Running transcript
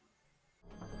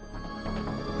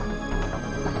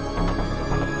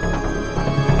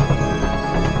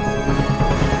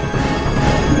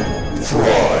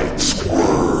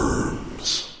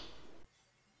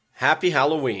Happy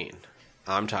Halloween.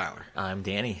 I'm Tyler. I'm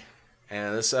Danny.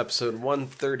 And this is episode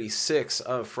 136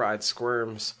 of Fried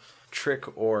Squirms,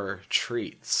 Trick or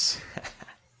Treats.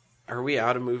 Are we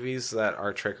out of movies that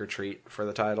are trick or treat for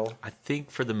the title? I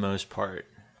think for the most part.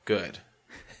 Good.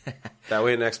 That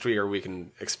way next year we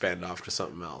can expand off to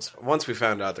something else. Once we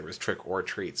found out there was trick or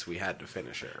treats, we had to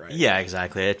finish it, right? Yeah,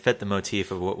 exactly. It fit the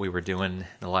motif of what we were doing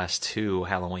the last two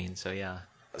Halloween, so yeah.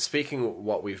 Speaking of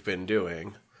what we've been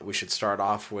doing, we should start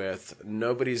off with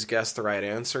nobody's guessed the right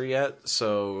answer yet,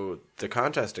 so the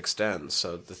contest extends.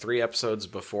 So the 3 episodes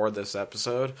before this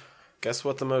episode, guess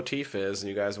what the motif is, and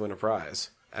you guys win a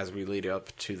prize. As we lead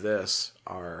up to this,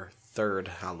 our 3rd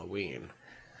Halloween.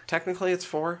 Technically it's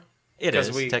 4. It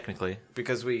is, technically.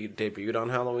 Because we debuted on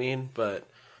Halloween, but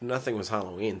nothing was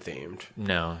Halloween themed.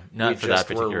 No, not for that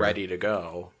particular. We were ready to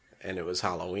go, and it was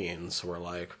Halloween, so we're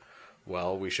like,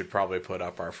 well, we should probably put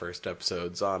up our first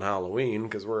episodes on Halloween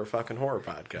because we're a fucking horror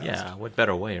podcast. Yeah, what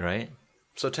better way, right?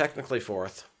 So technically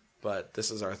 4th, but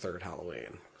this is our 3rd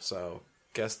Halloween. So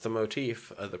guess the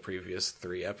motif of the previous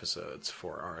 3 episodes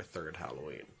for our 3rd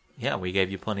Halloween. Yeah, we gave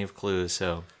you plenty of clues,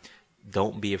 so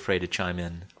don't be afraid to chime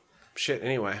in. Shit,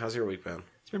 anyway, how's your week been?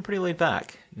 It's been pretty laid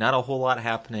back. Not a whole lot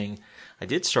happening. I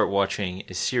did start watching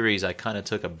a series I kind of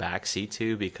took a backseat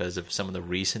to because of some of the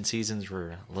recent seasons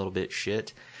were a little bit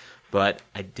shit. But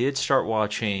I did start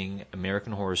watching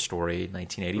American Horror Story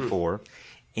 1984.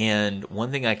 And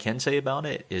one thing I can say about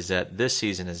it is that this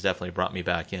season has definitely brought me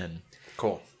back in.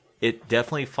 Cool. It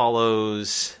definitely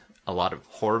follows a lot of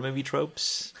horror movie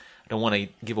tropes. I don't want to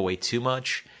give away too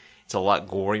much. It's a lot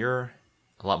gorier,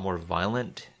 a lot more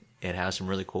violent. It has some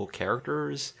really cool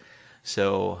characters.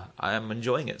 So I'm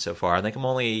enjoying it so far. I think I'm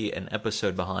only an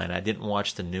episode behind. I didn't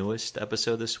watch the newest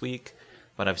episode this week,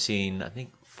 but I've seen, I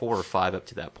think, 4 or 5 up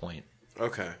to that point.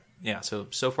 Okay. Yeah, so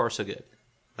far so good.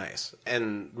 Nice.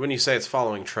 And when you say it's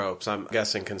following tropes, I'm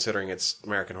guessing considering it's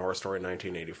American Horror Story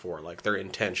 1984, like they're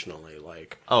intentionally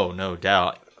like... Oh, no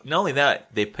doubt. Not only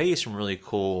that, they pay some really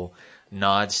cool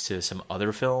nods to some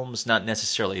other films, not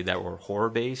necessarily that were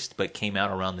horror-based, but came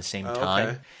out around the same time.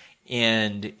 Okay.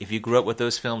 And if you grew up with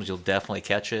those films, you'll definitely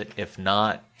catch it. If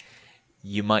not,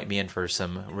 you might be in for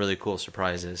some really cool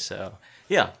surprises. So,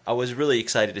 yeah, I was really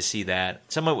excited to see that.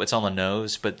 Some of it's on the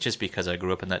nose, but just because I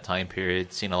grew up in that time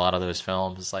period, seeing a lot of those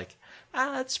films, it's like,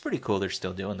 it's pretty cool they're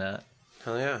still doing that.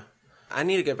 Hell yeah. I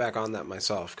need to get back on that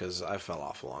myself because I fell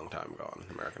off a long time ago on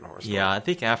American Horror Story. Yeah, I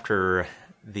think after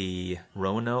the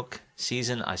Roanoke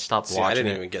season, I stopped watching it. I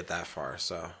didn't even get that far,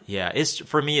 so... Yeah,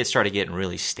 for me, it started getting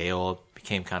really stale. It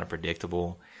became kind of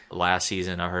predictable. Last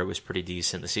season, I heard it was pretty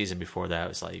decent. The season before that, I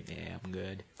was like, yeah, I'm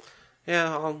good.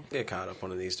 Yeah, I'll get caught up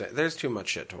one of these days. There's too much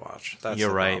shit to watch.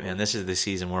 You're right, man. This is the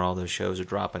season where all those shows are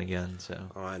dropping again. So.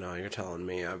 Oh, I know. You're telling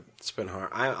me. It's been hard.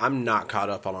 I'm not caught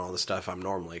up on all the stuff I'm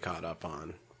normally caught up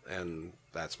on, and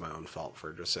that's my own fault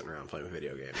for just sitting around playing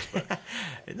video games. But.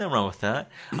 There's nothing wrong with that.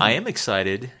 I am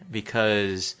excited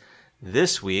because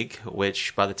this week,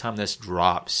 which by the time this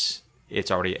drops,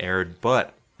 it's already aired,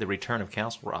 but the return of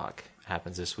Castle Rock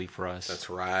happens this week for us. That's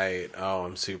right. Oh,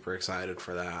 I'm super excited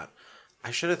for that. I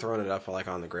should have thrown it up like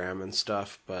on the gram and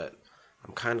stuff, but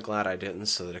I'm kind of glad I didn't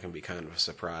so that it can be kind of a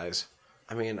surprise.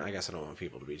 I mean, I guess I don't want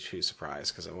people to be too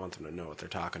surprised because I want them to know what they're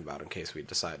talking about in case we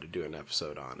decide to do an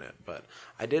episode on it. But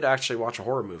I did actually watch a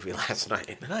horror movie last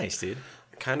night. Nice, dude.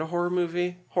 Kind of horror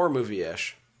movie? Horror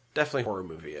movie-ish. Definitely horror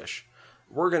movie-ish.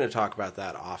 We're going to talk about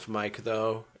that off mic,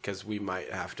 though, because we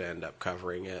might have to end up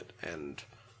covering it, and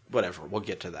whatever, we'll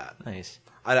get to that. Nice.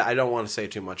 I don't want to say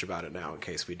too much about it now in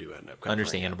case we do end up covering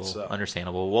Understandable. it. So.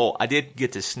 Understandable. Well, I did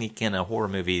get to sneak in a horror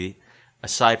movie,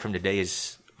 aside from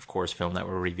today's, of course, film that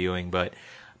we're reviewing, but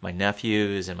my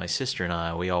nephews and my sister and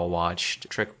I, we all watched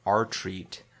Trick or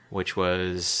Treat, which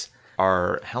was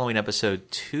our Halloween episode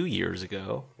 2 years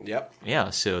ago. Yep. Yeah,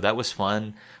 so that was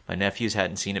fun. My nephews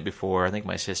hadn't seen it before. I think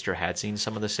my sister had seen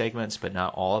some of the segments, but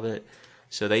not all of it.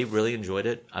 So they really enjoyed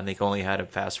it. I think only had to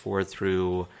fast forward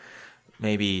through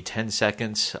maybe 10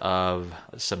 seconds of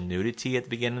some nudity at the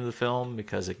beginning of the film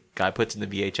because a guy puts in the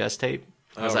VHS tape.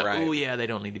 I was oh yeah, they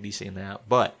don't need to be seeing that.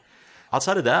 But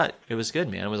outside of that, it was good,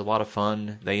 man. It was a lot of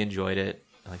fun. They enjoyed it.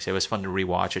 Like I say, it was fun to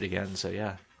rewatch it again. So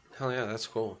yeah. Hell yeah, that's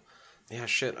cool. Yeah,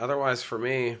 shit. Otherwise, for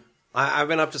me, I've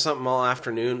been up to something all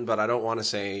afternoon, but I don't want to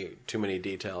say too many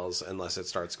details unless it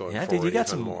starts going forward dude, you got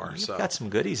even some more. You got some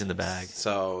goodies in the bag.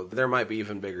 So there might be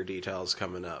even bigger details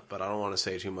coming up, but I don't want to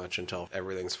say too much until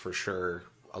everything's for sure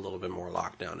a little bit more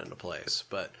locked down into place.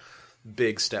 But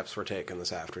big steps were taken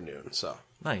this afternoon. So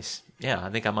nice. Yeah, I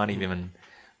think I might have even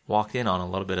walked in on a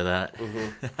little bit of that.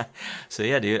 Mm-hmm. So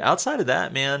yeah, dude. Outside of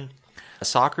that, man,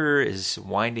 soccer is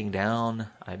winding down.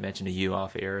 I mentioned to you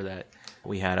off air that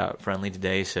We had out friendly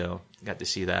today, so got to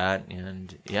see that.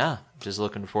 And yeah, just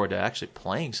looking forward to actually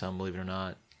playing some, believe it or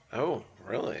not. Oh,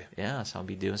 really? Yeah, so I'll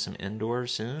be doing some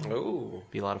indoors soon. Oh.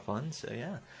 Be a lot of fun, so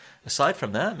yeah. Aside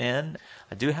from that, man,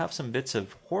 I do have some bits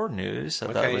of horror news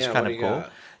I thought was kind of cool.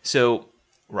 Got? So,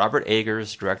 Robert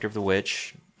Eggers, director of The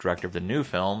Witch, director of the new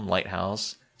film,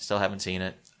 Lighthouse. Still haven't seen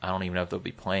it. I don't even know if they'll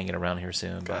be playing it around here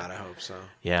soon. God, I hope so.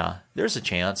 Yeah, there's a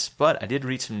chance. But I did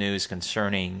read some news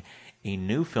concerning a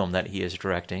new film that he is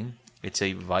directing. It's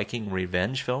a Viking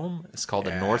revenge film. It's called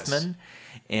The Northman.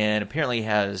 And apparently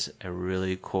has a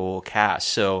really cool cast.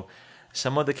 So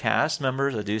some of the cast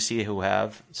members I do see who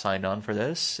have signed on for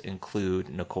this include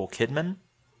Nicole Kidman,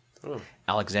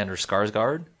 Alexander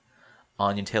Skarsgård,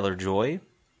 Anya Taylor-Joy,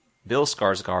 Bill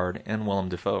Skarsgård, and Willem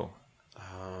Dafoe.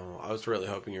 I was really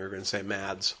hoping you were going to say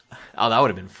Mads. Oh, that would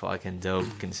have been fucking dope,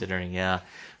 considering, yeah.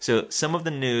 So some of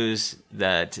the news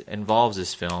that involves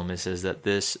this film says that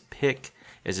this pick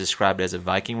is described as a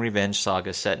Viking revenge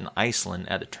saga set in Iceland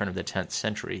at the turn of the 10th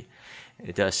century.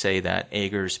 It does say that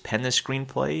Eggers penned the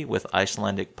screenplay with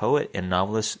Icelandic poet and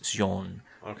novelist Sjón.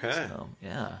 Okay. So,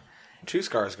 yeah. 2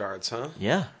 Skarsgårds, huh?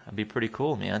 Yeah, that'd be pretty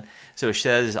cool, man. So it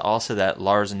says also that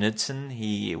Lars Knudsen,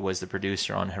 he was the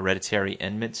producer on Hereditary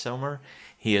and Midsommar.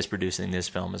 He is producing this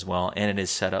film as well, and it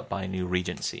is set up by New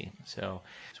Regency. So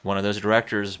it's one of those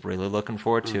directors, really looking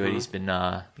forward to it. He's been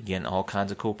getting all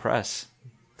kinds of cool press.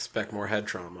 Expect more head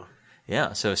trauma.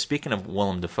 Yeah, so speaking of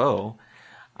Willem Dafoe,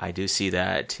 I do see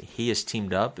that he is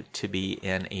teamed up to be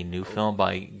in a new film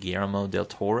by Guillermo del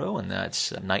Toro, and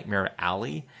that's Nightmare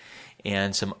Alley.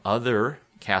 And some other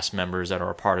cast members that are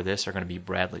a part of this are going to be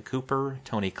Bradley Cooper,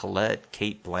 Toni Collette,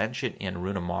 Cate Blanchett, and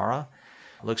Rooney Mara.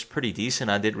 Looks pretty decent.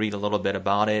 I did read a little bit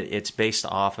about it. It's based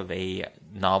off of a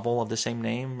novel of the same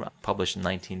name, published in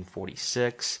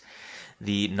 1946.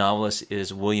 The novelist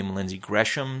is William Lindsay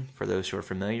Gresham, for those who are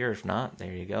familiar. If not,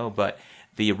 there you go. But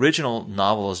the original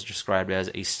novel is described as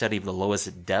a study of the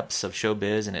lowest depths of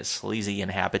showbiz and its sleazy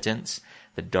inhabitants,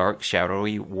 the dark,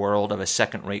 shadowy world of a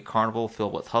second-rate carnival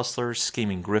filled with hustlers,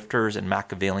 scheming grifters, and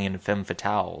Machiavellian femme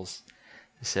fatales.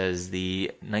 It says the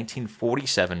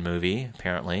 1947 movie,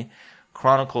 apparently,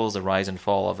 chronicles the rise and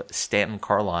fall of Stanton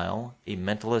Carlyle, a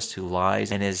mentalist who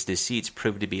lies and his deceits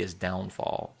prove to be his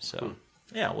downfall. So,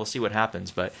 yeah, we'll see what happens.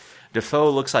 But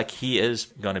Dafoe looks like he is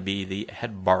going to be the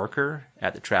head barker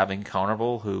at the traveling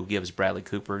carnival who gives Bradley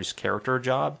Cooper's character a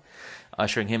job,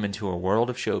 ushering him into a world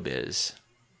of showbiz.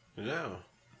 Yeah.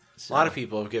 A lot of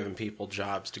people have given people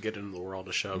jobs to get into the world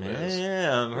of showbiz.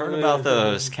 Yeah, I've heard about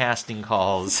those casting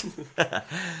calls. All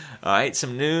right,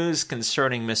 some news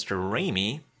concerning Mr.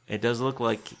 Raimi. It does look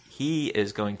like he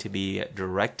is going to be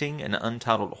directing an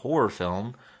untitled horror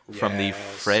film from the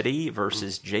Freddy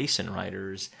versus Jason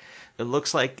writers. It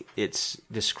looks like it's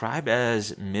described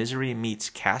as Misery Meets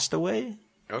Castaway.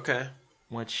 Okay.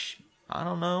 Which, I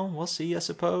don't know. We'll see, I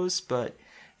suppose. But,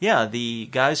 yeah, the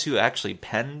guys who actually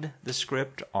penned the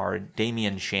script are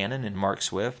Damian Shannon and Mark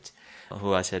Swift,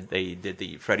 who I said they did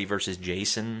the Freddy versus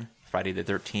Jason, Friday the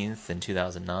 13th in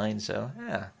 2009. So,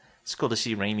 yeah. It's cool to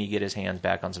see Raimi get his hands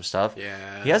back on some stuff.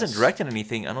 Yeah. He hasn't directed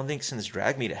anything, I don't think, since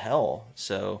Drag Me to Hell.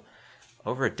 So,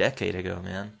 over a decade ago,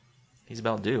 man. He's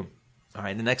about due. All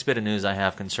right, the next bit of news I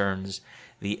have concerns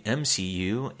the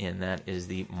MCU, and that is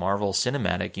the Marvel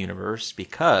Cinematic Universe,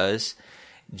 because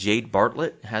Jade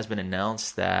Bartlett has been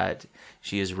announced that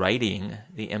she is writing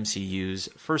the MCU's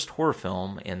first horror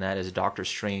film, and that is Doctor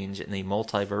Strange in the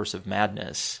Multiverse of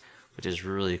Madness, which is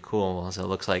really cool. So it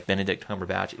looks like Benedict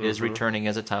Cumberbatch is returning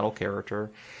as a title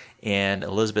character, and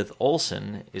Elizabeth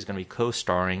Olsen is going to be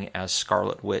co-starring as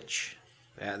Scarlet Witch.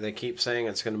 Yeah, they keep saying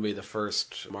it's going to be the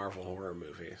first Marvel horror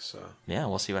movie, so... Yeah,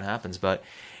 we'll see what happens. But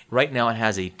right now it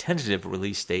has a tentative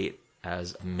release date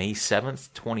as May 7th,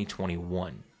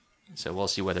 2021. So we'll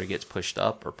see whether it gets pushed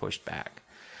up or pushed back.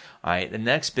 All right, the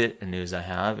next bit of news I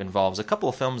have involves a couple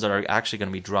of films that are actually going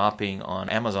to be dropping on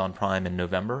Amazon Prime in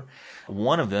November.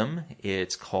 One of them,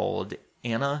 it's called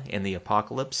Anna and the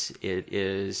Apocalypse. It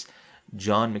is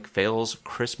John McPhail's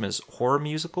Christmas horror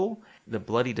musical. The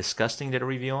Bloody Disgusting did a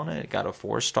review on it. It got a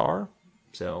 4-star,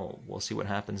 so we'll see what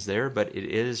happens there. But it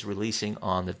is releasing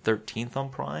on the 13th on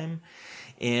Prime.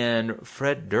 And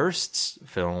Fred Durst's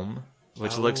film,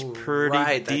 which looks pretty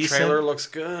right. decent. That trailer looks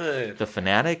good. The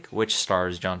Fanatic, which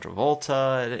stars John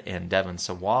Travolta and Devon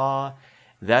Sawa,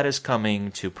 that is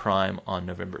coming to Prime on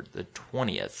November the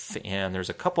 20th. And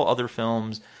there's a couple other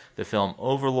films. The film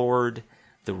Overlord,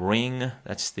 The Ring,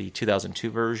 that's the 2002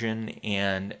 version,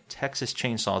 and Texas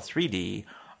Chainsaw 3D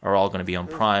are all going to be on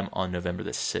Prime on November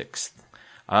the 6th.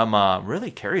 I'm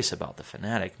really curious about The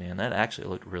Fanatic, man. That actually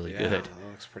looked really good. That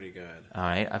looks pretty good. All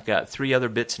right, I've got 3 other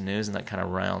bits of news, and that kind of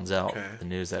rounds out the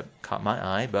news that caught my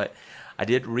eye. But I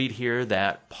did read here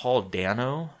that Paul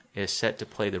Dano is set to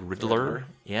play the Riddler.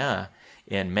 Yeah,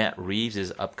 in Matt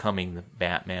Reeves' upcoming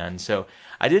Batman. So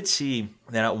I did see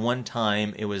that at one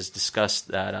time it was discussed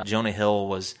that Jonah Hill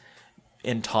was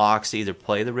in talks to either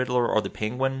play the Riddler or the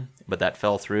Penguin, but that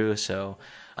fell through. So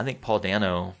I think Paul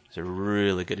Dano is a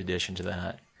really good addition to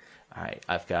that. All right,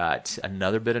 I've got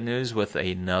another bit of news with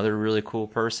another really cool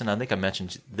person. I think I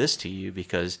mentioned this to you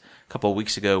because a couple of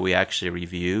weeks ago we actually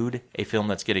reviewed a film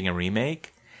that's getting a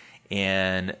remake,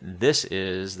 and this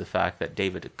is the fact that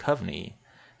David Duchovny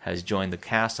has joined the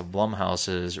cast of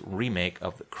Blumhouse's remake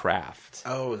of The Craft.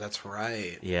 Oh, that's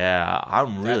right. Yeah,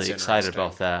 I'm really excited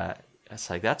about that.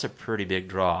 That's a pretty big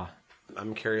draw.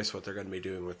 I'm curious what they're going to be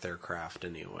doing with their craft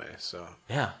anyway. So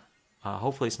yeah,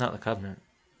 hopefully it's not The Covenant.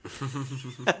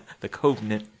 The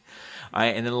Covenant. All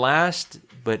right, and the last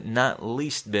but not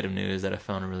least bit of news that I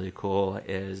found really cool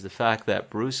is the fact that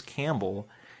Bruce Campbell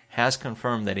has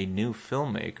confirmed that a new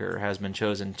filmmaker has been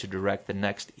chosen to direct the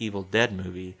next Evil Dead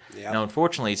movie. Yep. Now,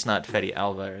 unfortunately, it's not Fede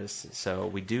Alvarez, so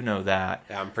we do know that.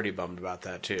 Yeah, I'm pretty bummed about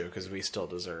that, too, because we still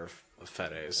deserve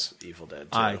Fede's Evil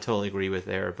Dead, too. I totally agree with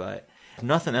there, but if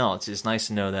nothing else, it's nice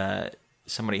to know that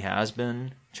somebody has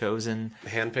been chosen.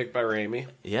 Handpicked by Raimi.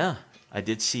 Yeah. I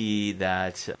did see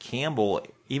that Campbell,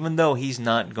 even though he's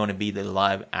not going to be the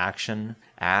live action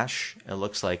Ash, it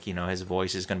looks like, his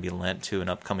voice is going to be lent to an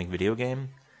upcoming video game.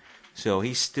 So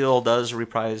he still does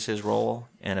reprise his role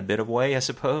in a bit of way, I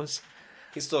suppose.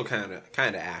 He's still kind of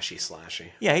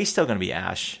ashy-slashy. Yeah, he's still going to be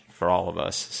Ash for all of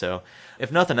us. So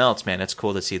if nothing else, man, it's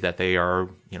cool to see that they are,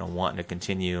 wanting to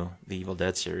continue the Evil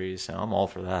Dead series. So I'm all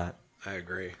for that. I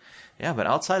agree. Yeah, but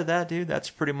outside of that, dude, that's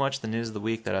pretty much the news of the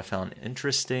week that I found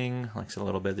interesting. Like I said, a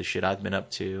little bit of the shit I've been up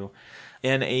to.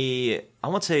 In I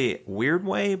won't say weird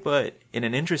way, but in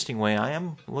an interesting way, I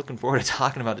am looking forward to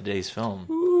talking about today's film.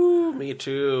 Ooh, me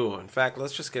too. In fact,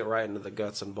 let's just get right into the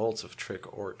guts and bolts of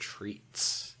Trick or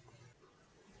Treats.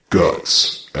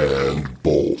 Guts and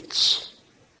bolts.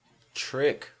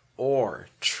 Trick or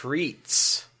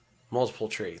treats. Multiple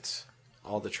treats.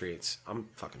 All the treats. I'm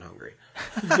fucking hungry.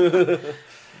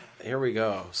 Here we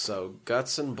go. So,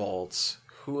 guts and bolts.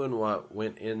 Who and what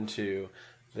went into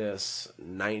this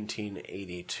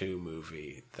 1982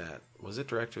 movie that... Was it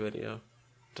direct-to-video?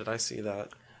 Did I see that?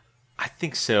 I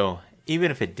think so. Even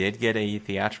if it did get a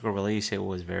theatrical release, it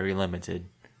was very limited.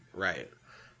 Right.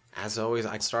 As always,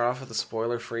 I start off with a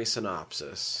spoiler-free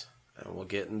synopsis. And we'll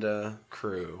get into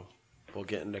crew. We'll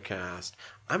get into cast.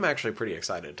 I'm actually pretty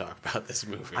excited to talk about this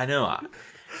movie. I know.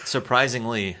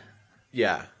 Surprisingly...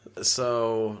 Yeah,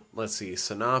 so let's see.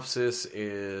 Synopsis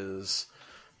is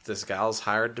this gal's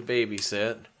hired to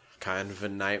babysit, kind of a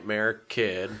nightmare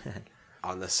kid,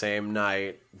 on the same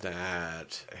night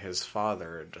that his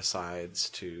father decides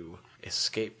to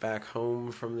escape back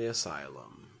home from the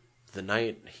asylum. The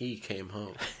night he came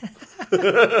home.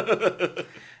 There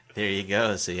you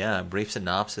go. So yeah, brief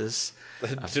synopsis.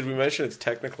 Did we mention it's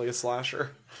technically a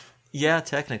slasher? Yeah,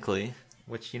 technically.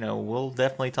 Which, we'll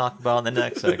definitely talk about in the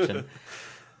next section.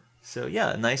 So, yeah,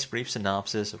 a nice brief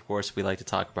synopsis. Of course, we like to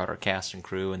talk about our cast and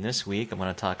crew. And this week, I'm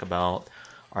going to talk about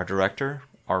our director,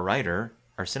 our writer,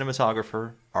 our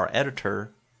cinematographer, our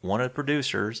editor, one of the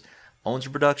producers, owns a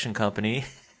production company,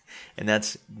 and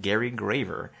that's Gary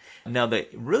Graver. Now, the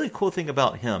really cool thing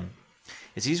about him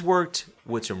is he's worked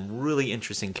with some really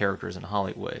interesting characters in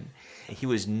Hollywood. He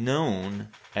was known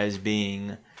as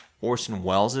being Orson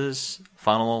Welles'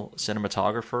 final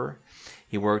cinematographer.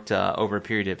 He worked over a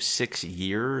period of 6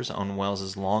 years on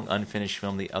Welles' long unfinished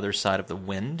film, The Other Side of the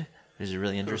Wind, which is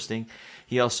really interesting.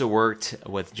 He also worked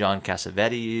with John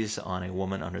Cassavetes on A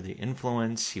Woman Under the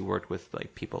Influence. He worked with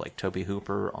people like Tobe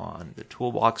Hooper on The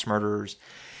Toolbox Murders.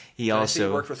 He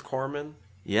also worked with Corman.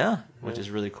 Yeah, which is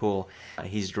really cool.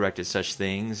 He's directed such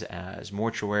things as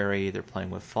Mortuary, They're Playing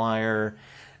with Fire,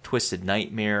 Twisted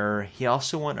Nightmare. He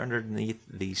also went underneath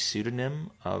the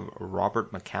pseudonym of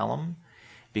Robert McCallum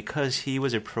because he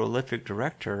was a prolific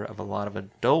director of a lot of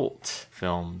adult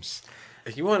films.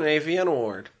 He won an AVN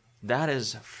award. That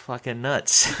is fucking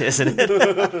nuts, isn't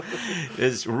it?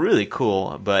 It's really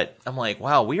cool, but I'm like,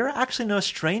 wow, we are actually no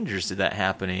strangers to that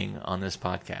happening on this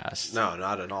podcast. No,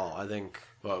 not at all. I think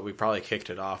we probably kicked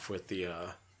it off with the,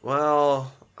 I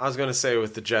was going to say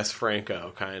with the Jess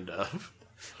Franco, kind of.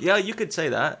 Yeah, you could say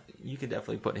that. You could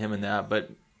definitely put him in that, but...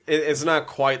 It's not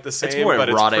quite the same, it's more but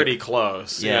erotic. It's pretty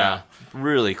close. Yeah,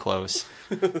 really close.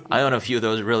 I own a few of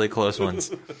those really close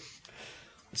ones.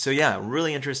 So yeah,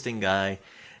 really interesting guy.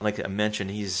 Like I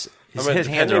mentioned, his I mean, hands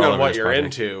are depending all on over what this you're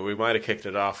project. into, we might have kicked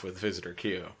it off with Visitor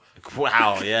Q.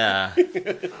 Wow, yeah.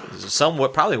 Some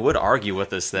probably would argue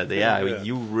with us that, Yeah.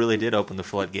 you really did open the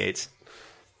floodgates.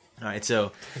 All right,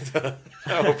 so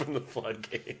Open the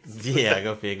floodgates. yeah,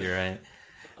 go figure, right?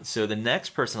 So the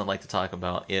next person I'd like to talk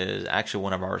about is actually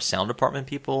one of our sound department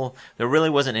people. There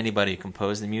really wasn't anybody who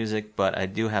composed the music, but I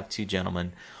do have two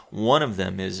gentlemen. One of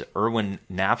them is Erwin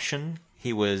Nafshin.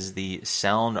 He was the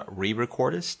sound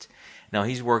re-recordist. Now,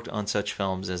 he's worked on such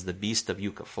films as The Beast of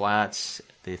Yucca Flats,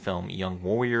 the film Young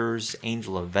Warriors,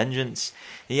 Angel of Vengeance.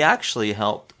 He actually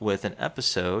helped with an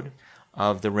episode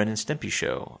of The Ren and Stimpy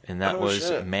Show, and that was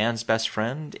shit. Man's Best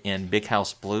Friend in Big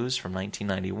House Blues from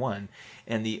 1991.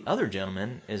 And the other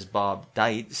gentleman is Bob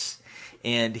Dietz,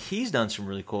 and he's done some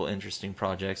really cool, interesting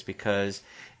projects because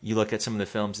you look at some of the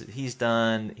films that he's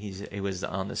done. He was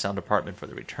on the sound department for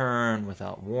The Return,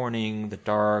 Without Warning, The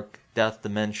Dark, Death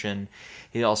Dimension.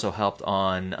 He also helped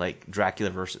on like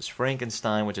Dracula versus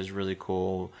Frankenstein, which is really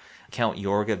cool. Count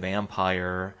Yorga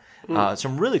Vampire.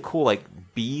 Some really cool like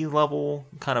B-level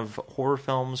kind of horror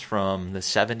films from the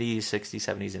 70s, 60s,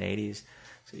 70s, and 80s.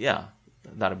 So yeah,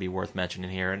 that'd be worth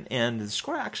mentioning here. And the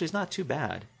score actually is not too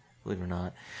bad, believe it or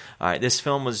not. All right, this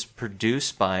film was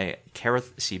produced by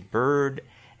Kareth C. Bird,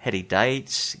 Hetty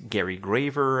Dietz, Gary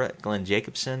Graver, Glenn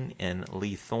Jacobson, and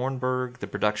Lee Thornburg. The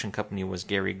production company was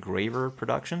Gary Graver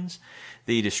Productions.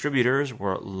 The distributors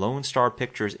were Lone Star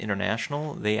Pictures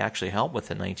International. They actually helped with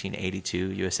the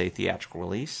 1982 USA theatrical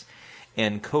release.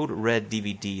 And Code Red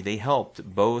DVD. They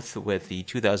helped both with the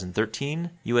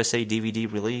 2013 USA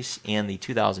DVD release and the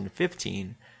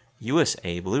 2015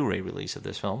 USA Blu-ray release of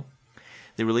this film.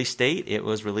 The release date, it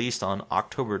was released on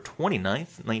October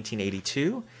 29th,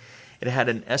 1982. It had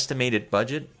an estimated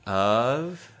budget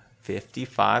of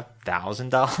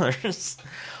 $55,000,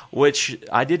 which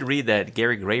I did read that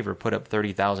Gary Graver put up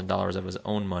 $30,000 of his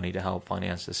own money to help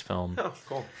finance this film. Oh,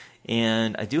 cool.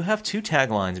 And I do have two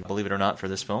taglines, believe it or not, for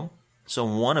this film. So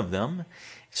one of them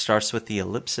starts with the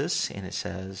ellipsis, and it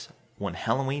says, "When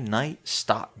Halloween night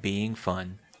stopped being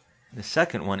fun." The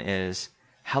second one is,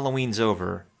 "Halloween's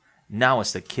over. Now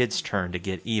it's the kids' turn to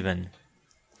get even."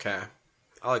 Okay.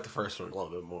 I like the first one a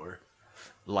little bit more.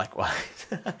 Likewise.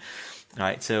 All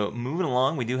right, so moving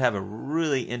along, we do have a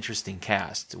really interesting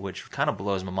cast, which kind of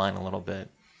blows my mind a little bit.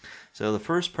 So the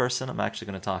first person I'm actually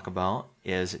going to talk about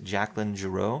is Jacqueline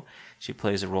Giroux. She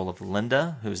plays the role of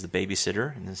Linda, who's the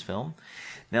babysitter in this film.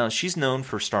 Now, she's known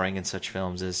for starring in such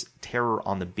films as Terror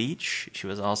on the Beach. She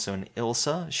was also in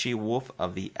Ilsa, She-Wolf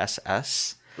of the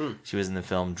SS. She was in the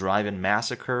film Drive-In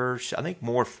Massacre. I think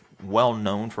more well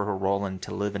known for her role in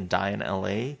To Live and Die in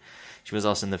L.A. She was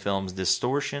also in the films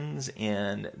Distortions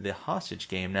and The Hostage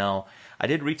Game. Now, I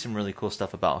did read some really cool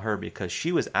stuff about her because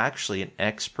she was actually an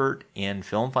expert in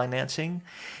film financing.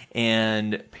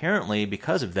 And apparently,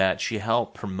 because of that, she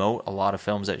helped promote a lot of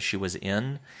films that she was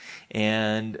in.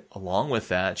 And along with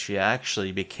that, she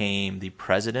actually became the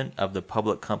president of the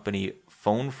public company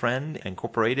Phone Friend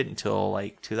Incorporated until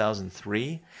like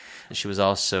 2003. She was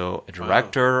also a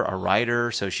director, a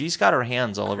writer, so she's got her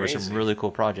hands all over some really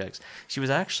cool projects. She was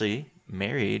actually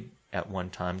married at one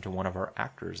time to one of our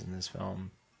actors in this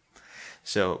film.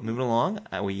 So moving along,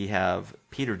 we have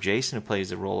Peter Jason, who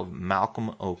plays the role of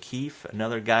Malcolm O'Keefe,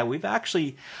 another guy we've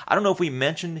actually, I don't know if we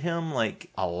mentioned him like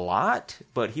a lot,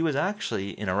 but he was actually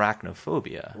in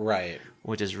Arachnophobia. Right.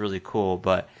 Which is really cool,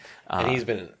 but... and he's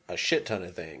been in a shit ton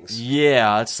of things.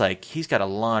 Yeah, it's like he's got a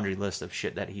laundry list of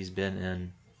shit that he's been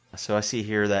in. So I see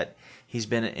here that he's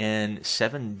been in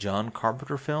 7 John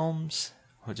Carpenter films,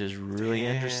 which is really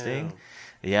interesting.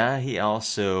 Yeah, he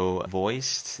also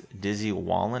voiced Dizzy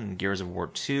Wallen in Gears of War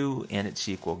 2 and its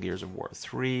sequel, Gears of War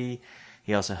 3.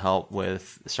 He also helped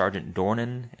with Sergeant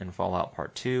Dornan in Fallout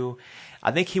Part 2.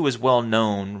 I think he was well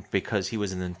known because he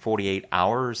was in 48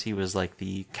 Hours. He was like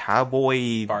the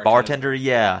cowboy bartender.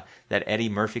 Yeah, that Eddie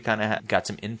Murphy kind of got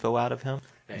some info out of him.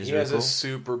 He has a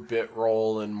super bit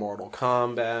role in Mortal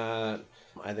Kombat.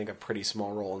 I think a pretty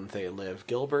small role in They Live.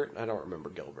 Gilbert? I don't remember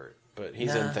Gilbert, but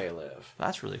he's in They Live.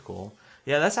 That's really cool.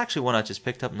 Yeah, that's actually one I just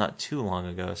picked up not too long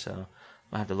ago, so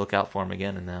I'll have to look out for him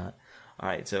again in that. All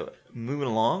right, so moving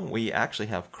along, we actually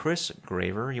have Chris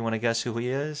Graver. You want to guess who he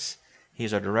is?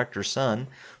 He's our director's son,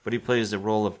 but he plays the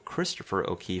role of Christopher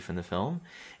O'Keefe in the film.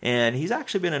 And he's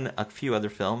actually been in a few other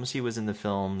films. He was in the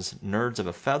films Nerds of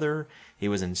a Feather. He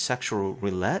was in Sexual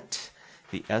Roulette,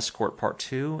 The Escort Part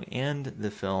 2, and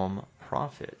the film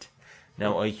Prophet.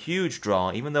 Now, a huge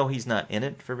draw, even though he's not in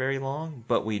it for very long,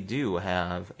 but we do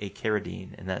have a Carradine,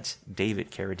 and that's David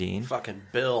Carradine. Fucking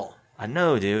Bill. I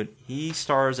know, dude. He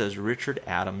stars as Richard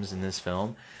Adams in this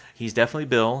film. he's definitely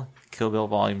Bill. Kill Bill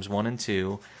Volumes 1 and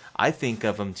 2. I think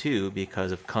of him, too,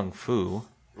 because of Kung Fu.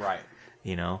 Right.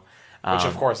 You know? Which,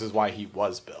 of course, is why he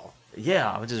was Bill.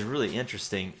 Yeah, which is really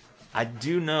interesting. I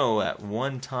do know at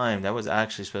one time that was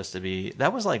actually supposed to be...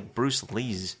 That was like Bruce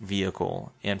Lee's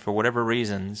vehicle. And for whatever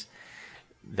reasons,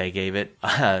 they gave it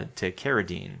to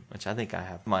Carradine, which I think I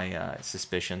have my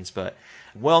suspicions. But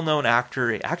well-known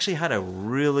actor. Actually had a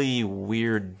really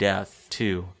weird death,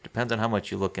 too. Depends on how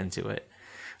much you look into it.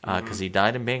 Because he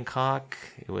died in Bangkok.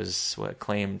 It was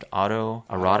claimed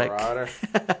autoerotic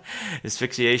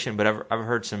asphyxiation. But I've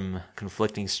heard some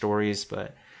conflicting stories.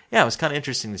 But yeah, it was kind of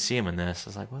interesting to see him in this. I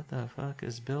was like, what the fuck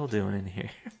is Bill doing in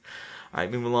here? All right,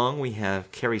 moving along, we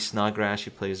have Carrie Snodgrass. She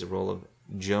plays the role of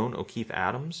Joan O'Keefe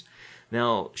Adams.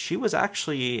 Now, she was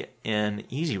actually an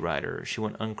Easy Rider. She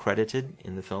went uncredited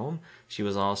in the film. She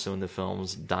was also in the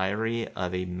film's Diary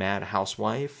of a Mad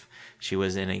Housewife. She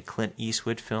was in a Clint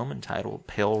Eastwood film entitled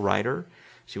Pale Rider.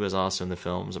 She was also in the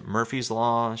films Murphy's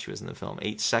Law. She was in the film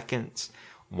 8 Seconds,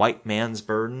 White Man's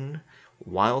Burden,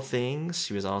 Wild Things.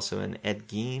 She was also in Ed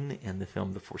Gein in the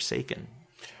film The Forsaken.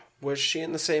 Was she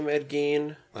in the same Ed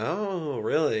Gein? Oh,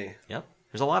 really? Yep.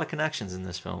 There's a lot of connections in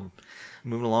this film.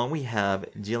 Moving along, we have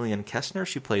Jillian Kestner.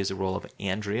 She plays the role of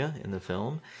Andrea in the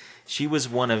film. She was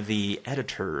one of the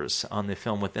editors on the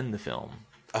film within the film.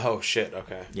 Oh, shit,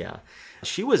 okay. Yeah.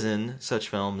 She was in such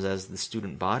films as The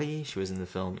Student Body. She was in the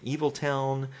film Evil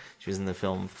Town. She was in the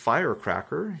film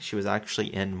Firecracker. She was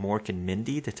actually in Mork and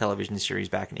Mindy, the television series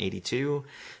back in 1982.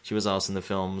 She was also in the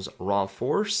films Raw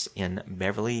Force and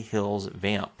Beverly Hills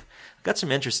Vamp. I've got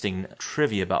some interesting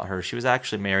trivia about her. She was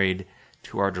actually married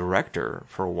to our director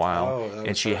for a while,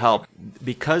 and she helped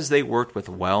because they worked with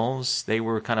Wells. They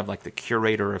were kind of like the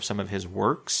curator of some of his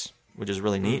works, which is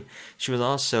really neat. She was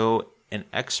also an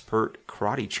expert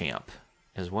karate champ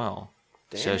as well.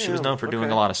 Damn, so she was known for doing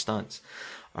a lot of stunts.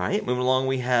 All right, moving along,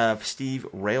 we have Steve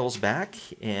Railsback,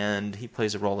 and he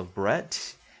plays the role of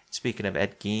Brett. Speaking of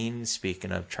Ed Gein,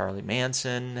 speaking of Charlie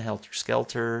Manson, Helter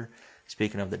Skelter,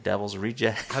 speaking of the Devil's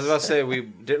Rejects. I was about to say,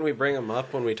 didn't we bring him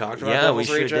up when we talked about Devil's Devil's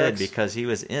Rejects? Yeah, we sure Rejects? did, because he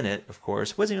was in it, of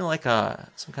course. Wasn't he like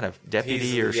some kind of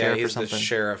deputy or sheriff or something? He's the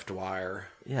Sheriff Dwyer.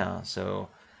 Yeah, so...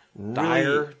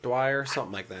 Really, Dwyer,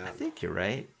 something like that. I think you're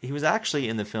right. He was actually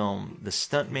in the film The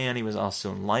Stuntman. He was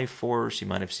also in Life Force. You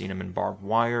might have seen him in Barbed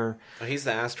Wire. Oh, he's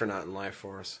the astronaut in Life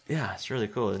Force. Yeah, it's really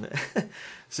cool, isn't it?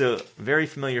 So, very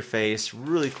familiar face.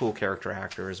 Really cool character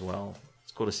actor as well.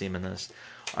 It's cool to see him in this.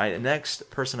 All right, the next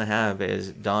person I have is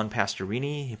Don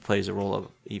Pastorini. He plays the role of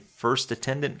a first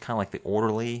attendant, kind of like the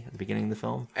orderly at the beginning of the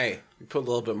film. Hey, you put a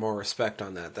little bit more respect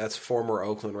on that. That's former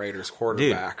Oakland Raiders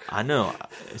quarterback. Dude, I know.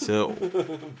 So,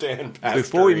 Dan Pastorini.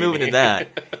 Before we move into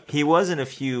that, he was in a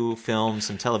few films,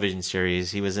 some television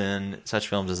series. He was in such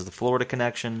films as The Florida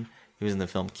Connection. He was in the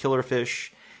film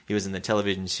Killerfish. He was in the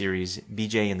television series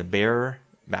BJ and the Bear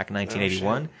back in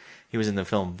 1981. He was in the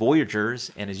film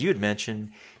Voyagers. And as you had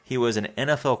mentioned, he was an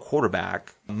NFL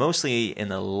quarterback, mostly in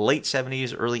the late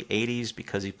 70s, early 80s,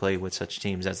 because he played with such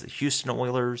teams as the Houston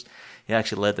Oilers. He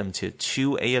actually led them to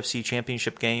 2 AFC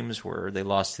championship games where they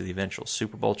lost to the eventual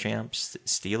Super Bowl champs,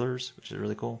 Steelers, which is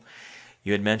really cool.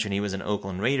 You had mentioned he was an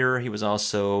Oakland Raider. He was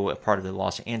also a part of the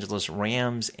Los Angeles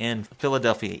Rams and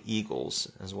Philadelphia Eagles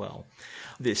as well.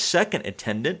 The second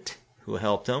attendant who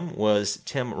helped him was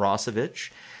Tim Rossovich.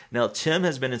 Now, Tim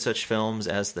has been in such films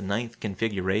as The Ninth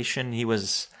Configuration. He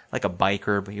was like a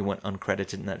biker, but he went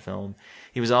uncredited in that film.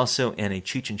 He was also in a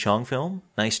Cheech and Chong film,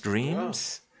 Nice Dreams.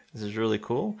 Wow. This is really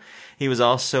cool. He was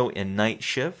also in Night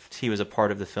Shift. He was a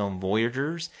part of the film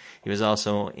Voyagers. He was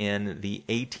also in The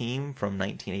A-Team from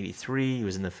 1983. He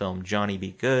was in the film Johnny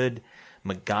Be Good,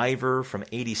 MacGyver from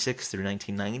 86 through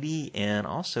 1990, and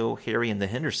also Harry and the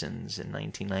Hendersons in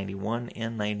 1991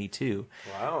 and 92.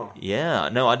 Wow. Yeah.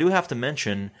 No, I do have to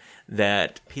mention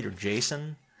that Peter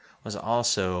Jason was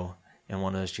also in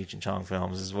one of those Cheech and Chong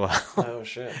films as well. Oh,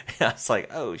 shit. Yeah, it's like,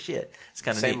 oh, shit. It's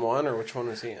kind of Same one, or which one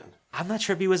was he in? I'm not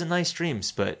sure if he was in Nice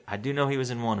Dreams, but I do know he was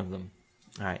in one of them.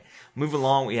 All right. Moving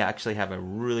along, we actually have a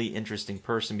really interesting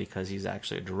person because he's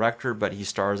actually a director, but he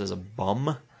stars as a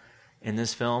bum in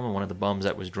this film, and one of the bums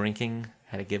that was drinking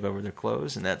had to give over their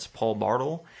clothes, and that's Paul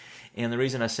Bartle. And the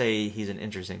reason I say he's an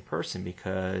interesting person,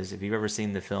 because if you've ever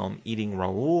seen the film Eating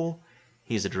Raoul,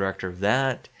 he's the director of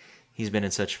that. He's been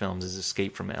in such films as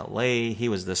Escape from L.A. He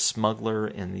was the smuggler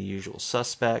in The Usual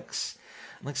Suspects.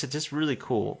 Like I said, just really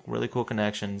cool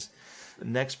connections. The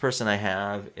next person I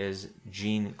have is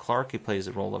Gene Clark. He plays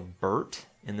the role of Bert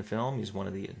in the film. He's one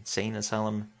of the insane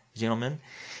asylum gentlemen.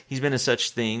 He's been in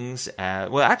such things as,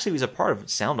 well, actually, he was a part of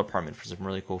sound department for some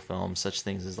really cool films, such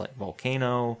things as like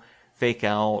Volcano, Fake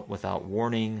Out, Without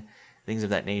Warning, things of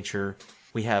that nature.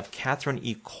 We have Catherine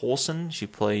E. Coulson. She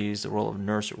plays the role of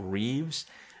Nurse Reeves.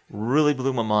 Really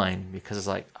blew my mind because it's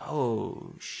like,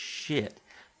 oh, shit.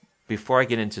 Before I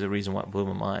get into the reason why it blew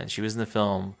my mind, she was in the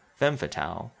film Femme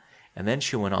Fatale, and then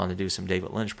she went on to do some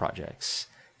David Lynch projects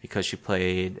because she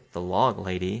played the log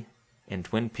lady in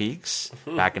Twin Peaks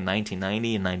back in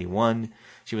 1990 and 91.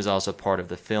 She was also part of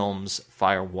the films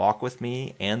Fire Walk With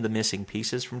Me and The Missing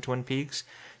Pieces from Twin Peaks.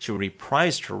 She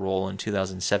reprised her role in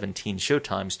 2017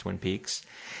 Showtime's Twin Peaks.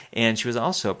 And she was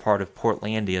also a part of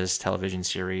Portlandia's television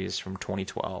series from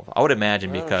 2012. I would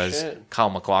imagine because Kyle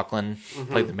MacLachlan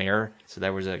played the mayor, so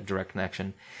there was a direct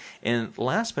connection. And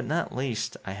last but not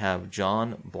least, I have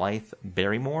John Blythe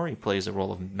Barrymore. He plays the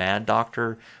role of Mad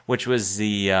Doctor, which was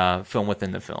the film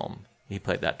within the film. He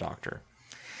played that doctor.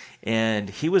 And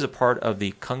he was a part of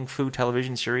the Kung Fu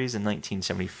television series in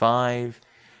 1975.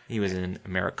 He was in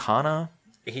Americana.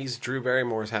 He's Drew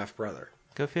Barrymore's half-brother.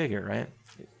 Go figure, right?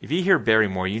 If you hear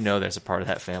Barrymore, you know there's a part of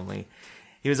that family.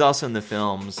 He was also in the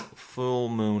films Full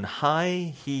Moon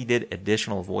High. He did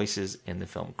additional voices in the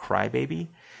film Crybaby.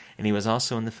 And he was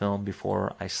also in the film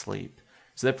Before I Sleep.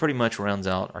 So that pretty much rounds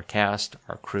out our cast,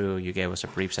 our crew. You gave us a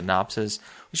brief synopsis.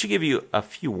 We should give you a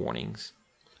few warnings.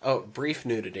 Oh, brief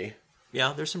nudity.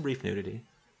 Yeah, there's some brief nudity.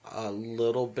 A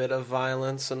little bit of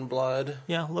violence and blood.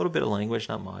 Yeah, a little bit of language,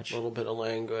 not much. A little bit of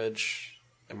language.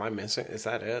 Am I missing? Is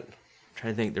that it? I'm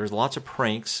trying to think. There's lots of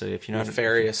pranks, so if you're not...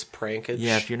 Nefarious prankage?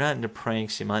 Yeah, if you're not into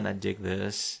pranks, you might not dig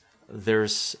this.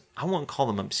 There's... I won't call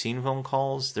them obscene phone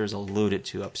calls. There's alluded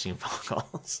to obscene phone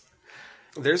calls.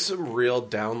 There's some real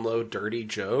down-low dirty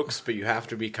jokes, but you have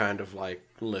to be kind of like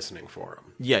listening for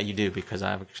them. Yeah, you do, because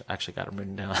I've actually got them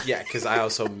written down. Yeah, because I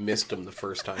also missed them the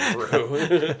first time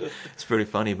through. It's pretty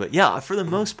funny, but yeah, for the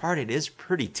most part, it is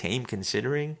pretty tame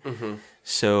considering. Mm-hmm.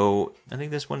 So I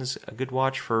think this one is a good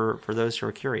watch for those who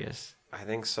are curious. I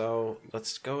think so.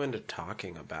 Let's go into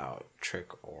talking about Trick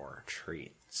or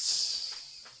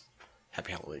Treats.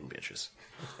 Happy Halloween, bitches.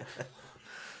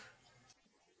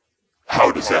 How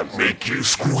does that make you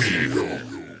squeal?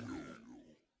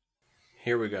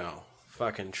 Here we go.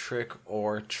 Fucking Trick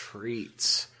or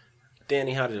Treats.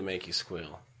 Danny, how did it make you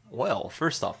squeal? Well,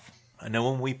 first off, I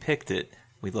know when we picked it,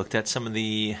 we looked at some of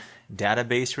the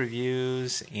database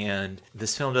reviews, and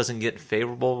this film doesn't get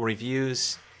favorable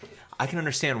reviews. I can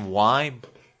understand why,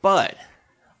 but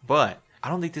I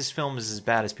don't think this film is as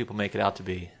bad as people make it out to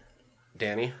be.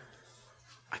 Danny,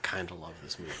 I kind of love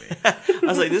this movie. I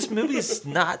was like, this movie is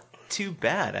not too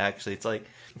bad, actually. It's like,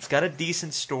 it's got a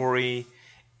decent story.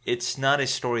 It's not a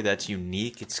story that's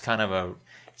unique. It's kind of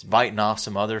it's biting off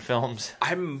some other films.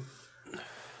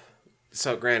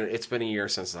 So granted, it's been a year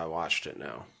since I watched it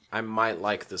now. I might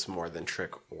like this more than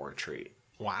Trick or Treat.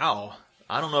 Wow.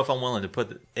 I don't know if I'm willing to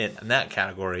put it in that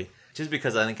category, just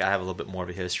because I think I have a little bit more of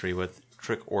a history with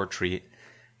Trick or Treat.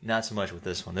 Not so much with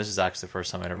this one. This is actually the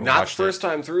first time I ever watched it. Not first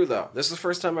time through, though. This is the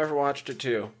first time I ever watched it,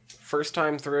 too. First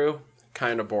time through,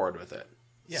 kind of bored with it.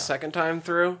 Yeah. Second time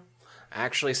through, I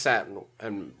actually sat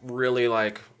and really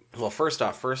like... Well, first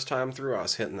off, first time through, I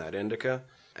was hitting that indica,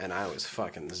 and I was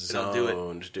fucking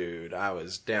zoned, dude. I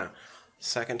was down.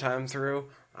 Second time through,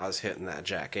 I was hitting that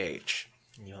Jack H.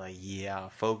 And you're like, yeah,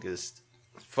 focused.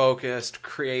 Focused,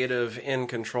 creative, in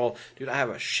control. Dude, I have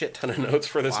a shit ton of notes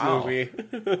for this movie.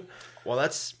 Well,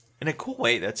 that's, in a cool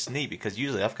way, that's neat, because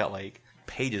usually I've got, like,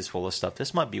 pages full of stuff.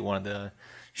 This might be one of the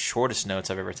shortest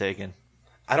notes I've ever taken.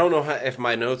 I don't know if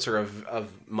my notes are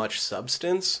of much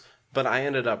substance, but I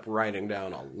ended up writing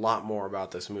down a lot more about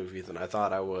this movie than I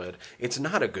thought I would. It's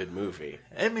not a good movie.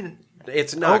 I mean,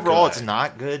 it's not overall, good. It's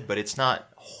not good, but it's not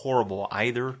horrible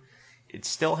either. It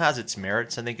still has its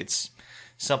merits. I think it's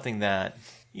something that,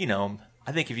 you know,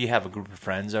 I think if you have a group of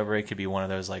friends over, it could be one of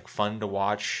those, like, fun to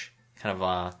watch, kind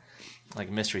of, like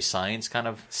Mystery Science kind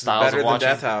of styles Better of watching.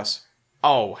 than Death House.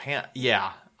 Oh,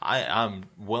 yeah. I'm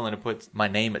willing to put my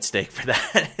name at stake for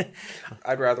that.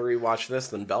 I'd rather rewatch this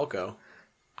than Belko.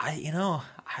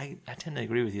 I tend to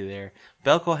agree with you there.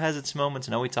 Belko has its moments.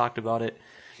 I know we talked about it.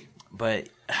 But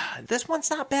this one's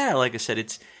not bad. Like I said,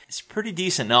 it's pretty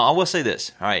decent. Now, I will say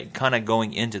this. All right, kind of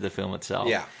going into the film itself.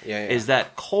 Yeah. Is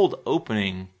that cold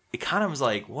opening, it kind of was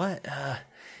like, what?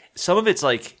 Some of it's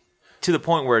like to the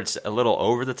point where it's a little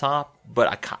over the top,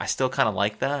 but I still kind of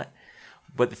like that.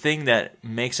 But the thing that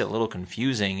makes it a little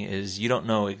confusing is you don't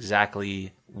know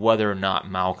exactly whether or not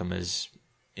Malcolm is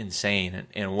insane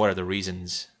and what are the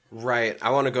reasons. Right.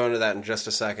 I want to go into that in just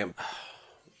a second.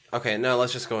 Okay, no,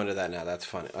 let's just go into that now. That's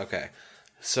funny. Okay.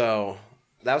 So,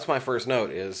 that was my first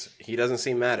note is he doesn't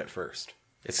seem mad at first.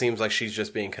 It seems like she's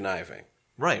just being conniving.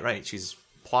 Right. She's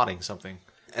plotting something.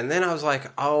 And then I was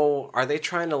like, oh, are they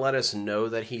trying to let us know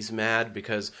that he's mad?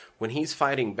 Because when he's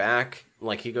fighting back,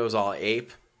 like, he goes all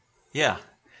ape. Yeah.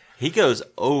 He goes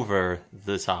over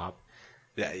the top.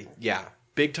 Yeah.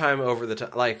 Big time over the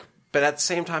top. Like, but at the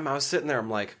same time, I was sitting there, I'm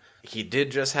like, he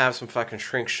did just have some fucking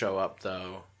shrinks show up,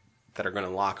 though, that are going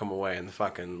to lock him away in the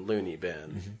fucking loony bin.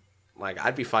 Mm-hmm. Like,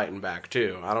 I'd be fighting back,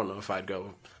 too. I don't know if I'd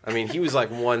go... I mean, he was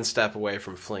like one step away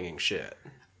from flinging shit.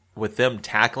 With them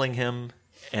tackling him...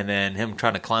 And then him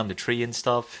trying to climb the tree and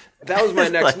stuff. That was my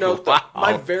next like, note. Wow.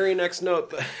 My very next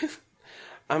note.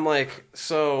 I'm like,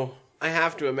 so I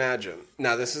have to imagine.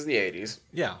 Now, this is the 80s.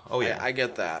 Yeah. Oh, yeah. I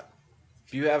get that.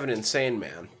 If you have an insane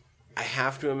man, I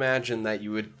have to imagine that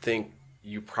you would think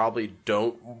you probably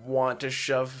don't want to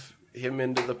shove him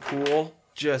into the pool.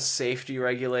 Just safety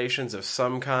regulations of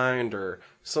some kind or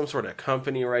some sort of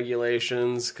company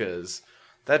regulations, because...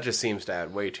 that just seems to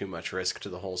add way too much risk to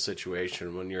the whole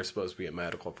situation when you're supposed to be a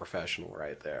medical professional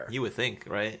right there. You would think,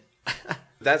 right?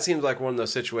 That seems like one of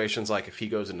those situations, like if he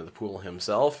goes into the pool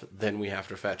himself, then we have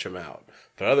to fetch him out.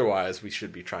 But otherwise, we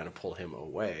should be trying to pull him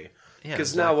away.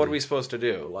 Because now what are we supposed to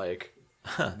do? Like,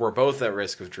 we're both at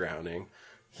risk of drowning.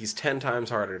 He's 10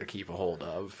 times harder to keep a hold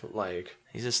of. Like,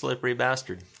 he's a slippery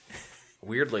bastard.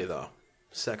 Weirdly, though,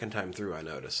 second time through, I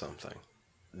noticed something.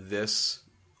 This...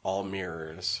 all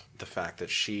mirrors the fact that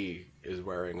she is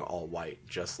wearing all white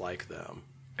just like them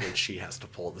when she has to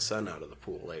pull the son out of the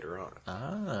pool later on.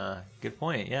 Ah, good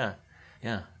point. Yeah.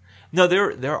 Yeah. No,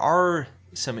 there are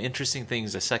some interesting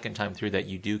things the second time through that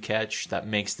you do catch that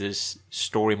makes this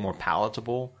story more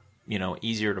palatable, you know,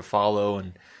 easier to follow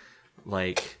and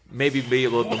like maybe be a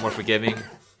little bit more forgiving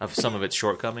of some of its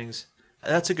shortcomings.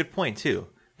 That's a good point too,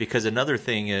 because another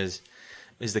thing is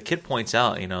the kid points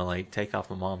out, you know, like take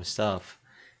off my mom's stuff.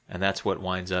 And that's what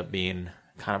winds up being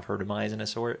kind of her demise in a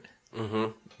sort.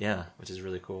 Mm-hmm. Yeah, which is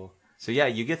really cool. So yeah,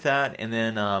 you get that. And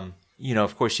then, you know,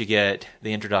 of course you get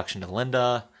the introduction to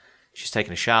Linda. She's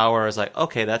taking a shower. I was like,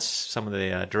 okay, that's some of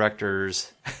the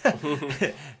directors.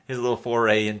 His little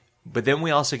foray. But then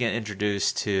we also get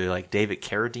introduced to like David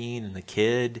Carradine and the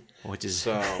kid, which is...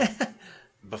 So,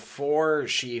 before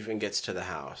she even gets to the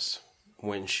house,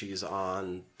 when she's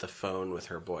on the phone with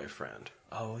her boyfriend.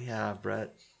 Oh yeah,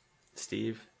 Brett.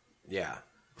 Steve. Yeah.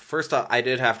 First off, I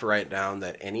did have to write down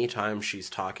that anytime she's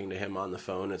talking to him on the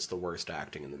phone, it's the worst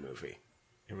acting in the movie.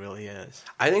 It really is.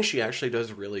 I think she actually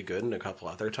does really good in a couple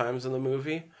other times in the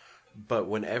movie, but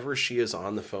whenever she is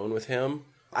on the phone with him,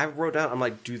 I wrote down, I'm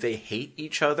like, do they hate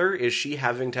each other? Is she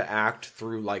having to act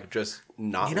through, like, just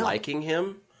not liking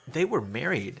him? They were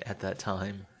married at that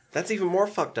time. That's even more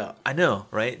fucked up. I know,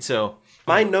 right? So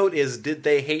my note is, did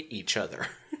they hate each other?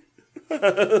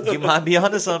 You might be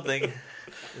onto something.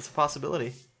 It's a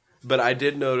possibility. But I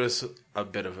did notice a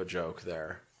bit of a joke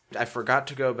there. I forgot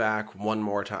to go back one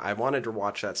more time. I wanted to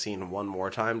watch that scene one more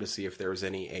time to see if there was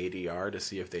any ADR, to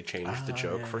see if they changed the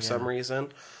joke for some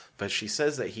reason. But she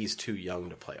says that he's too young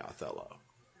to play Othello.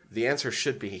 The answer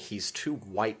should be he's too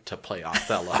white to play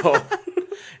Othello.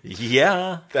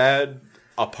 Yeah. That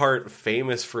a part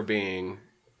famous for being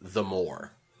the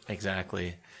Moor.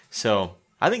 Exactly. So...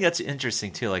 I think that's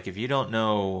interesting, too. Like, if you don't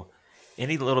know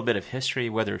any little bit of history,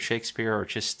 whether it's Shakespeare or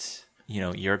just, you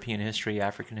know, European history,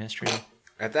 African history.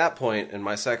 At that point, in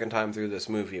my second time through this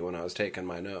movie, when I was taking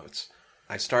my notes,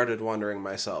 I started wondering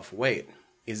myself, wait,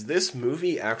 is this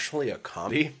movie actually a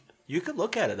comedy? You could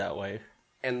look at it that way.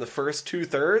 And the first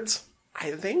 2/3,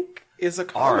 I think, is a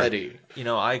comedy. You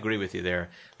know, I agree with you there.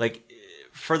 Like,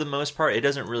 for the most part, it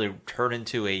doesn't really turn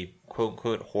into a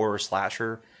quote-unquote horror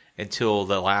slasher until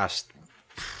the last...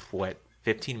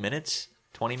 15 minutes?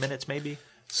 20 minutes, maybe?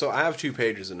 So I have 2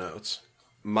 pages of notes.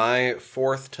 My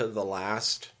fourth to the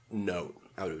last note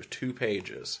out of 2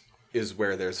 pages is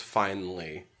where there's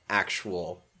finally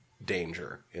actual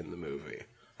danger in the movie.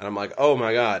 And I'm like, oh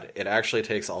my god, it actually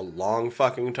takes a long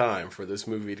fucking time for this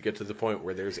movie to get to the point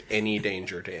where there's any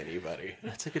danger to anybody.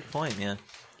 That's a good point, man.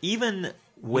 Even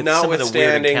with some of the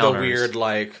weird notwithstanding encounters, the weird,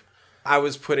 like... I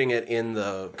was putting it in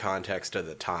the context of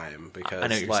the time because, I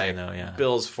know what you're saying, though, yeah.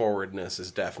 Bill's forwardness is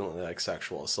definitely like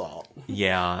sexual assault.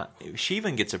 Yeah, she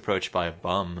even gets approached by a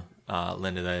bum,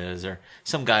 Linda, that is, or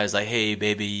some guy is like, "Hey,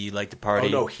 baby, you like to party?"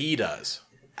 Oh no, he does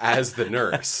as the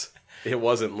nurse. It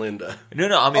wasn't Linda.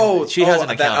 No, I mean, she has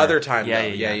an encounter. That other time.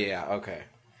 Yeah. Okay.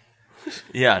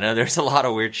 Yeah, no, there's a lot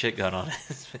of weird shit going on in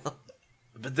this film.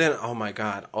 But then, oh my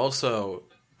god! Also,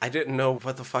 I didn't know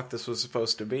what the fuck this was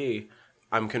supposed to be.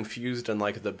 I'm confused in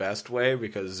like the best way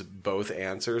because both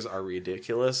answers are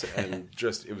ridiculous and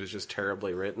it was just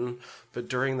terribly written. But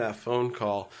during that phone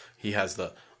call, he has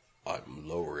the "I'm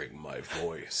lowering my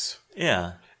voice."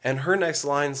 Yeah. And her next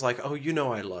line's like, "Oh, you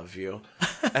know I love you."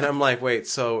 And I'm like, wait,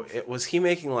 so was he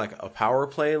making like a power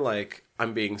play, like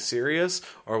I'm being serious?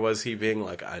 Or was he being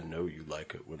like, "I know you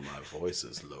like it when my voice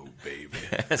is low, baby"?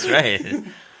 That's right.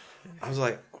 I was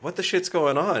like, what the shit's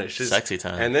going on? It's just Sexy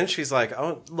time. And then she's like,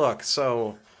 "Oh, look,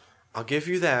 so I'll give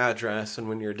you the address, and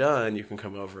when you're done, you can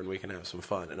come over and we can have some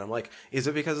fun." And I'm like, is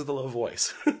it because of the low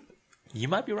voice? You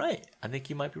might be right. I think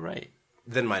you might be right.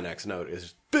 Then my next note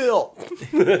is, Bill!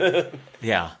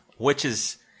 Yeah, which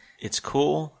is, it's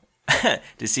cool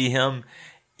to see him,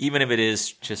 even if it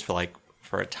is just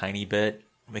for a tiny bit,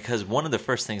 because one of the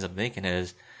first things I'm thinking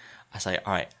is, I say,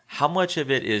 all right, how much of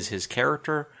it is his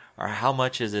character, or how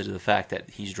much is it the fact that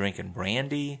he's drinking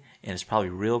brandy, and it's probably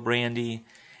real brandy,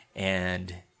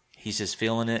 and he's just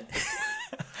feeling it?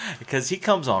 Because he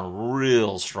comes on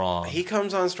real strong. He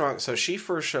comes on strong. So she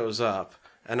first shows up,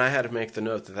 and I had to make the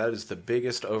note that is the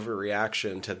biggest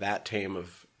overreaction to that tame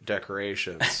of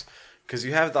decorations. Because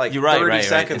you have like You're 30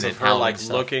 seconds and of then her howling like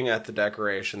stuff. looking at the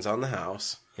decorations on the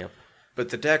house. Yep. But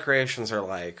the decorations are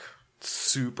like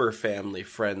super family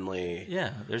friendly.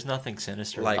 Yeah, there's nothing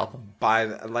sinister Like about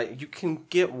them. you can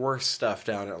get worse stuff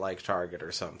down at like Target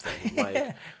or something. Like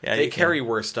Yeah, they you can. carry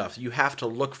worse stuff. You have to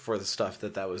look for the stuff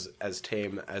that was as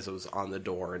tame as it was on the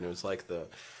door, and it was like the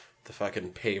fucking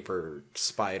paper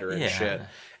spider and Yeah. shit.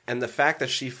 And the fact that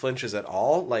she flinches at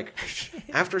all, like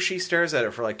after she stares at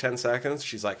it for like 10 seconds,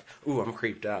 she's like, "Ooh, I'm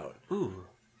creeped out." Ooh,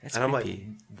 that's And I'm creepy.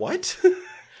 like, "What?"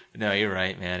 No, you're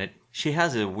right, man. She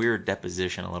has a weird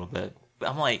deposition a little bit. But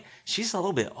I'm like, she's a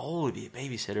little bit old to be a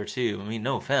babysitter, too. I mean,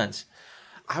 no offense.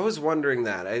 I was wondering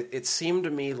that. It seemed to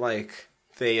me like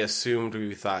they assumed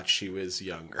we thought she was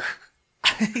younger.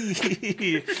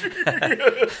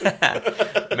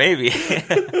 Maybe.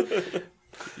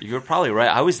 You're probably right.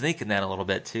 I was thinking that a little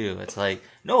bit, too. It's like,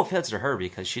 no offense to her,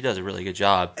 because she does a really good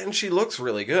job. And she looks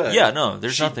really good. Yeah, no,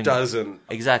 there's she nothing. Doesn't.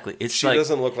 Exactly. It's She like,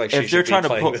 doesn't look like she if should they're be trying to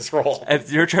playing this role. If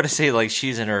they're trying to say like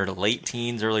she's in her late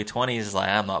teens, early 20s, it's like,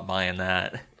 I'm not buying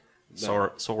that.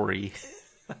 No. Sorry.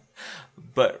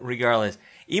 But regardless,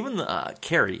 even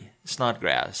Carrie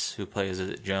Snodgrass, who plays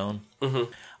Joan,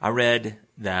 I read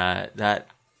that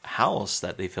house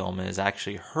that they film in is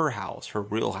actually her house, her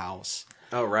real house.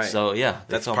 Oh, right. So yeah,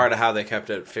 That's part of how they kept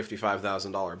it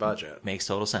 $55,000 budget. makes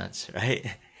total sense, right?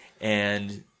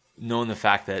 And knowing the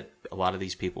fact that a lot of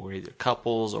these people were either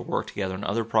couples or work together on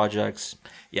other projects,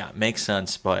 yeah, it makes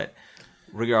sense. But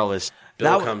regardless,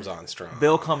 Bill comes on strong.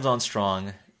 Bill comes on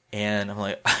strong, and I'm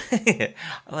like,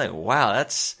 wow,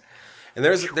 that's. And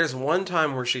there's one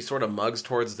time where she sort of mugs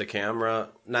towards the camera,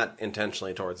 not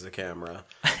intentionally towards the camera,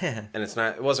 and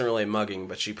it wasn't really mugging,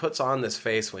 but she puts on this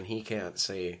face when he can't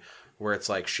see, where it's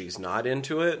like she's not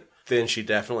into it. Then she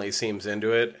definitely seems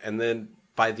into it, and then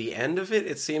by the end of it,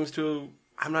 it seems to.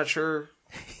 I'm not sure.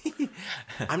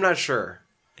 I'm not sure.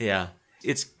 Yeah,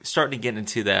 it's starting to get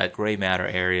into that gray matter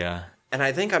area. And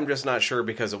I think I'm just not sure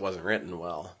because it wasn't written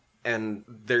well. And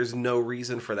there's no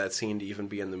reason for that scene to even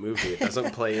be in the movie. It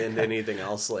doesn't play into anything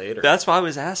else later. That's why I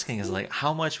was asking, is like,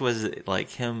 how much was it like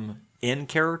him in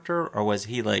character, or was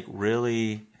he like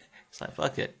really? It's like,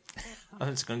 fuck it, I'm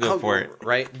just gonna go for it.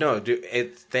 Right? No, dude,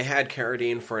 they had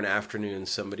Carradine for an afternoon.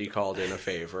 Somebody called in a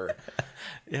favor.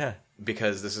 Yeah.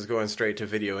 Because this is going straight to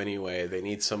video anyway. They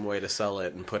need some way to sell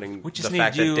it, and putting We just the need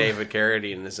fact you that David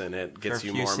Carradine is in it gets for a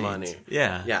you few more scenes. money.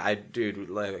 Yeah. Yeah,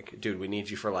 dude, we need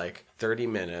you for like 30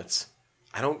 minutes.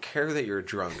 I don't care that you're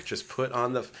drunk. Just put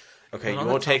on the... Okay, Put on you the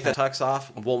won't take the top tux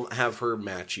off? We'll have her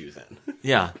match you then.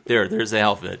 Yeah, there's the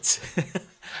outfits.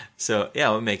 So,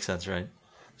 yeah, it makes sense, right?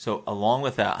 So, along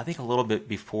with that, I think a little bit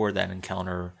before that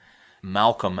encounter,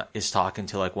 Malcolm is talking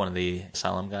to like one of the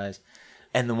asylum guys.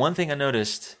 And the one thing I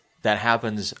noticed that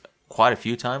happens quite a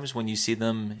few times when you see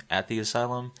them at the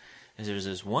asylum is there's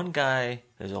this one guy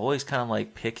that's always kind of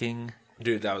like picking.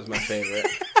 Dude, that was my favorite.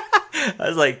 I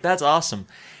was like, that's awesome.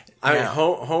 I mean, Now-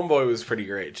 Homeboy was pretty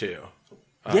great too.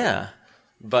 Yeah.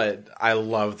 But I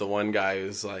love the one guy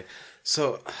who's like...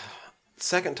 So,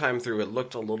 second time through, it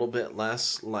looked a little bit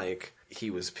less like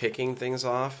he was picking things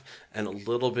off and a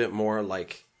little bit more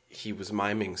like he was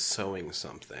miming sewing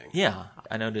something. Yeah,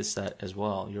 I noticed that as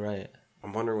well. You're right.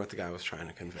 I'm wondering what the guy was trying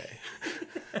to convey.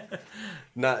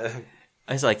 Not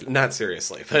It's like, not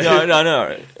seriously. But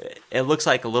no. It looks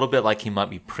like a little bit like he might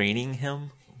be preening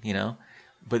him, you know?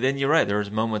 But then you're right.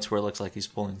 There's moments where it looks like he's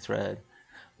pulling thread.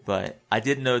 But I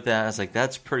did note that. I was like,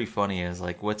 that's pretty funny. I was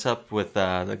like, what's up with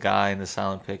the guy in the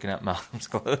silent picking up Malcolm's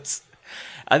clothes?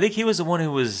 I think he was the one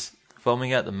who was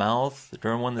foaming at the mouth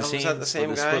during one of the Oh, was scenes. that the same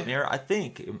with guy? split mirror. I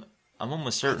think. I'm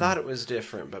almost I certain. thought it was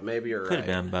different, but maybe you're Could right.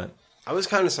 have been, but... I was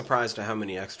kind of surprised at how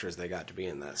many extras they got to be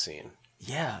in that scene.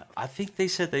 Yeah, I think they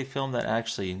said they filmed that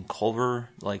actually in Culver,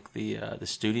 like the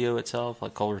studio itself,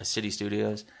 like Culver City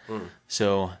Studios.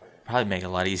 So probably make it a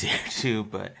lot easier too.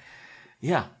 But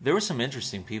yeah, there were some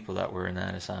interesting people that were in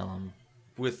that asylum.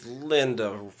 With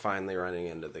Linda finally running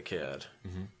into the kid,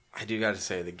 I do got to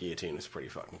say the guillotine was pretty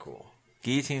fucking cool.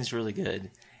 Guillotine's really good.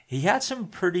 He had some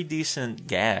pretty decent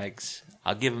gags.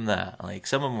 I'll give him that. Like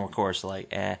some of them were, of course,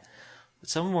 like but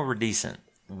some of them were decent.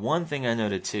 One thing I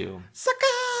noted too. Sucker!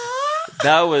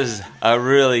 That was a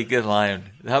really good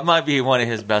line. That might be one of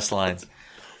his best lines.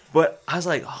 But I was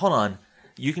like, hold on.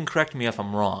 You can correct me if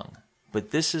I'm wrong.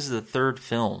 But this is the third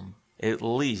film, at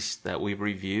least, that we've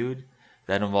reviewed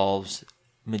that involves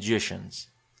magicians.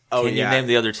 Oh, Can you name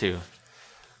the other two?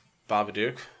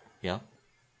 Babadook? Yeah.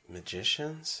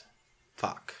 Magicians?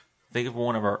 Fuck. Think of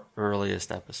one of our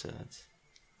earliest episodes.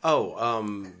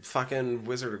 Oh, fucking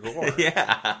Wizard of Gore.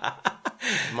 Yeah.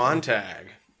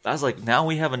 Montag. I was like, now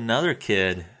we have another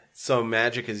kid. So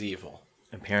magic is evil.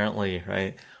 Apparently,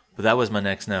 right? But that was my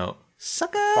next note.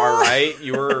 Sucker! Far right,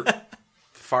 you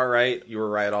were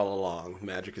right all along.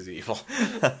 Magic is evil.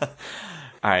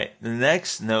 All right, the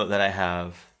next note that I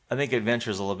have, I think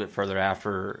adventures a little bit further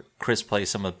after Chris plays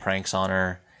some of the pranks on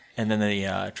her, and then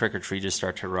the trick-or-treaters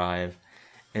start to arrive,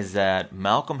 is that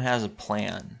Malcolm has a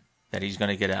plan that he's going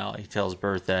to get out. He tells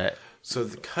Bert that... So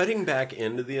the cutting back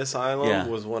into the asylum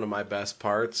was one of my best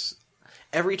parts.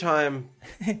 Every time...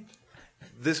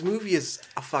 This movie is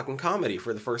a fucking comedy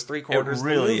for the first 3 quarters It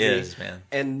really of the movie. is, man.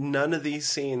 And none of these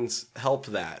scenes help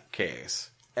that case.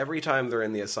 Every time they're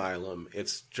in the asylum,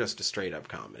 it's just a straight-up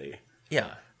comedy.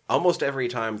 Yeah. Almost every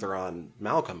time they're on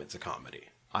Malcolm, it's a comedy.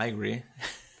 I agree.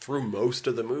 Through most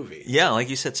of the movie. Yeah, like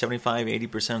you said,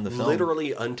 75-80% of the film.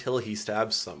 Literally until he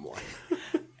stabs someone.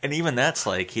 And even that's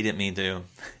like, he didn't mean to.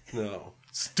 No.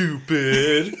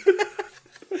 Stupid.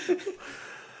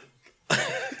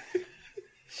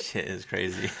 Shit is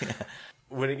crazy.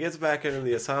 When he gets back into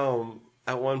the asylum,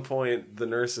 at one point, the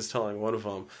nurse is telling one of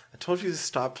them, I told you to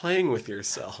stop playing with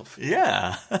yourself.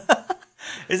 Yeah.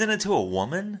 Isn't it to a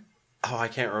woman? Oh, I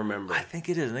can't remember. I think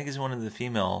it is. I think it's one of the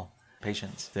female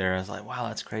patients there. I was like, wow,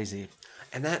 that's crazy.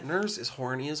 And that nurse is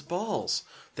horny as balls.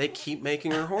 They keep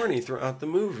making her horny throughout the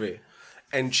movie.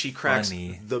 And she cracks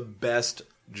the best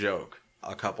joke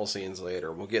a couple scenes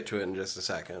later. We'll get to it in just a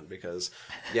second because,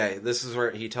 yeah, this is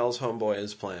where he tells Homeboy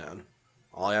his plan.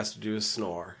 All he has to do is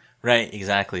snore. Right,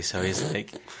 exactly. So he's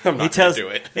like, I'm not going to do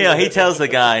it. You know, he tells the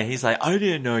guy, he's like, I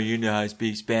didn't know you know how to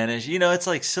speak Spanish. You know, it's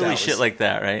like silly shit like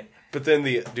that, right? But then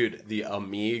the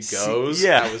amigos,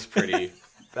 yeah. that was pretty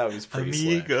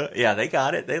Amigo. slick. Yeah, they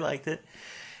got it. They liked it.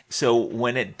 So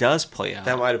when it does play out,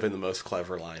 That might have been the most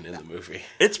clever line in the movie.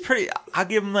 it's pretty, I'll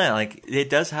give him that. Like, it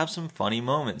does have some funny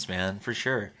moments, man, for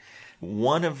sure.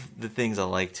 One of the things I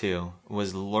liked, too,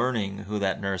 was learning who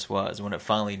that nurse was. When it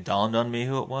finally dawned on me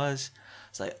who it was,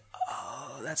 it's like,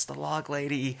 oh, that's the log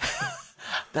lady.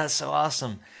 That's so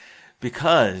awesome.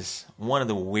 Because one of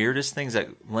the weirdest things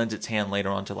that lends its hand later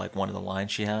on to, like, one of the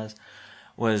lines she has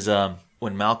was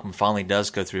when Malcolm finally does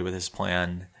go through with his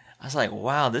plan. I was like,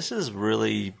 wow, this is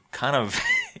really kind of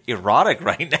erotic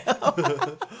right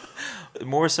now.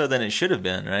 More so than it should have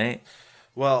been, right?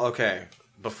 Well, okay.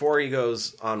 Before he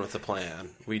goes on with the plan,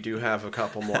 we do have a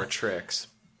couple more tricks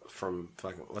from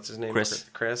fucking, what's his name?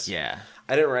 Chris? Yeah.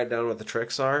 I didn't write down what the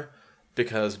tricks are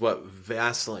because what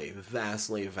vastly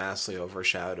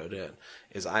overshadowed it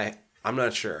is I'm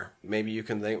not sure. Maybe you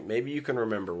can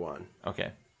remember one.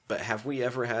 Okay. But have we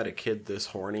ever had a kid this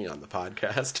horny on the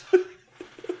podcast?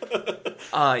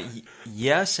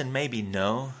 Yes and maybe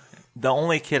no. The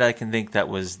only kid I can think that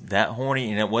was that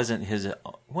horny, and it wasn't his,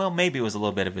 well, maybe it was a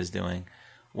little bit of his doing,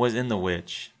 was in The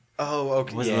Witch. Oh,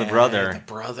 okay. Was the brother. The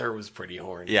brother was pretty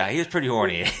horny. Yeah, he was pretty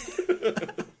horny.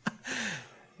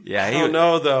 Yeah, I don't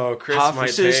know, though. Chris half might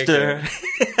a sister.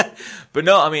 take it. But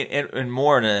no, I mean, and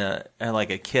more in like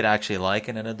a kid actually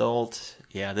liking an adult.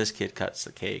 Yeah, this kid cuts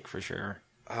the cake for sure.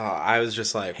 I was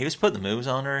just like... He was putting the moves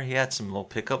on her. He had some little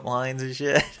pickup lines and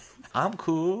shit. I'm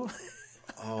cool.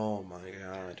 Oh, my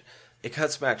God. It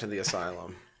cuts back to the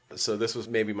asylum. So this was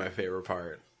maybe my favorite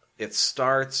part. It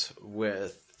starts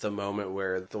with the moment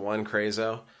where the one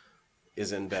Crazo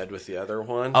is in bed with the other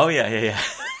one. Oh, yeah.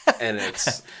 And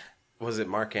it's... Was it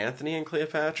Mark Anthony and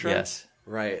Cleopatra? Yes.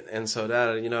 Right. And so,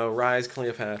 rise,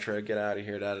 Cleopatra, get out of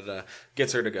here, da-da-da.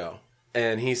 Gets her to go.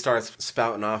 And he starts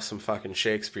spouting off some fucking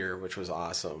Shakespeare, which was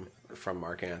awesome, from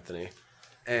Mark Anthony.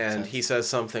 And he says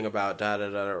something about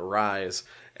da-da-da, rise.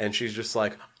 And she's just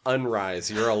like, unrise,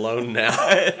 you're alone now.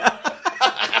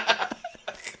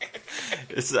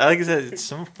 It's, like I said, it's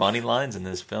some funny lines in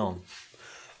this film.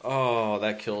 Oh,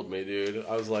 that killed me, dude.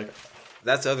 I was like,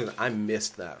 That's the other thing. I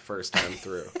missed that first time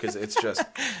through because it's just,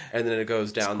 and then it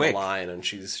goes down the line, and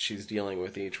she's dealing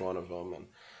with each one of them,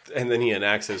 and then he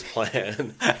enacts his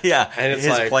plan. Yeah, and it's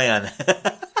his like, plan.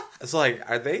 It's like,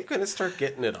 are they going to start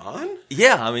getting it on?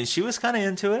 Yeah, I mean, she was kind of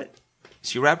into it.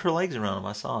 She wrapped her legs around him.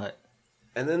 I saw it.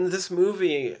 And then this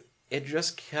movie, it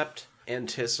just kept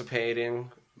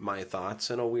anticipating my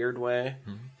thoughts in a weird way.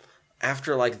 Mm-hmm.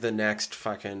 After, like, the next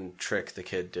fucking trick the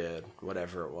kid did,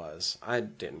 whatever it was, I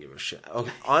didn't give a shit.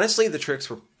 Honestly, the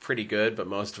tricks were pretty good, but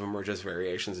most of them were just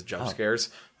variations of jump scares.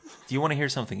 Do you want to hear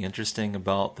something interesting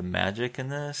about the magic in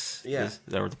this? Yeah.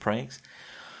 Or the pranks?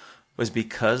 Was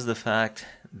because the fact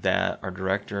that our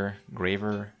director,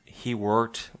 Graver, he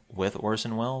worked with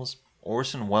Orson Welles.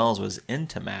 Orson Welles was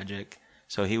into magic,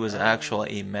 so he was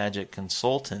actually a magic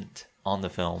consultant on the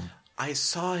film. I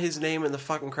saw his name in the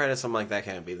fucking credits. I'm like, that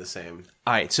can't be the same.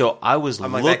 All right, so I was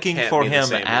looking for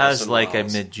him as like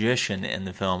Welles. a magician in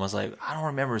the film. I was like, I don't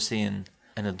remember seeing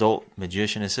an adult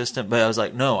magician assistant, but I was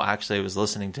like, no, actually, I was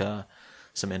listening to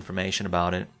some information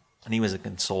about it, and he was a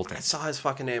consultant. I saw his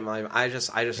fucking name. I just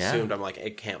assumed. I'm like,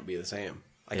 it can't be the same.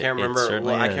 I can't It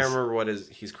remember. I can't is. remember what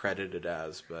he's credited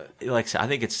as, but Like I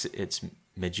think it's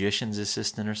magician's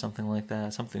assistant or something like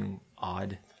that. Something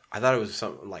odd. I thought it was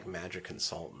something like magic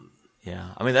consultant. Yeah,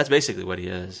 I mean that's basically what he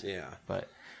is. Yeah, but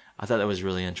I thought that was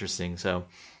really interesting. So,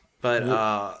 but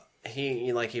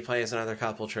he plays another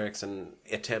couple tricks, and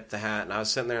it tipped the hat. And I was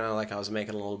sitting there, and I was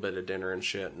making a little bit of dinner and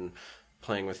shit, and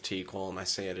playing with Teakle, and I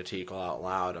say it to Teakle out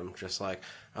loud. I'm just like,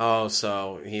 oh,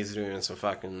 so he's doing some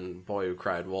fucking Boy Who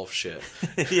Cried Wolf shit.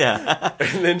 Yeah.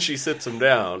 And then she sits him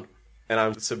down, and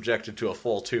I'm subjected to a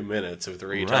full 2 minutes of the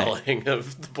retelling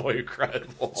of The Boy Who Cried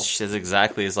Wolf. She says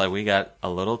exactly, it's like, we got a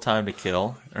little time to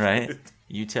kill, right?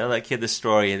 You tell that kid the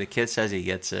story, and the kid says he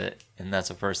gets it, and that's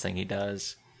the first thing he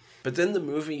does. But then the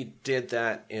movie did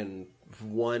that in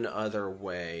one other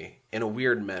way, in a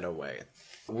weird meta way.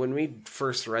 When we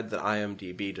first read the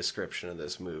IMDb description of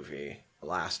this movie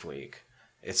last week,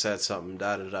 it said something,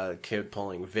 kid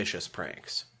pulling vicious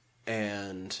pranks.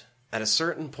 And at a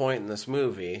certain point in this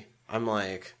movie, I'm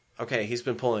like, okay, he's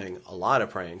been pulling a lot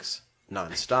of pranks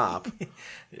nonstop.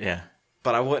 Yeah.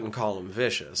 But I wouldn't call him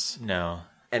vicious. No.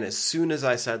 And as soon as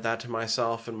I said that to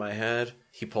myself in my head,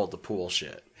 he pulled the pool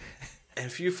shit. And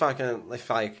if you're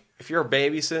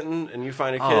babysitting and you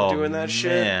find a kid doing that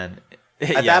shit,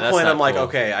 at that point I'm like, cool.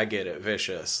 Okay, I get it,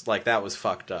 vicious. Like, that was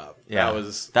fucked up. Yeah.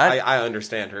 I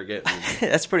understand her getting...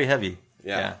 That's pretty heavy.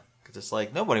 Yeah. Because it's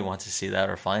like, nobody wants to see that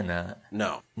or find that.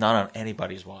 No. Not on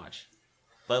anybody's watch.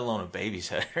 Let alone a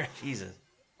babysitter. Jesus.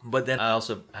 But then I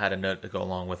also had a note to go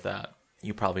along with that.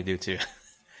 You probably do too.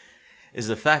 Is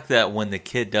the fact that when the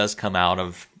kid does come out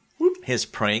of his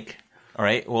prank, all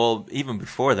right, well, even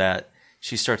before that,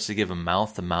 she starts to give him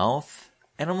mouth to mouth.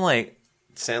 And I'm like...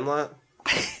 Sandlot?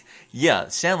 Yeah,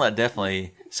 Sandlot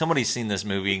definitely... Somebody's seen this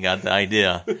movie and got the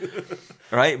idea.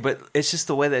 Right? But it's just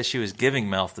the way that she was giving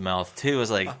mouth to mouth, too. I was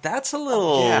like, that's a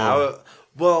little... Yeah,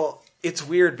 well, it's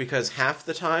weird because half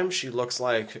the time she looks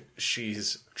like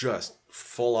she's just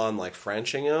full-on, like,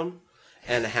 Frenching him.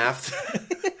 And half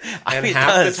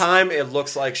the time it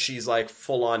looks like she's, like,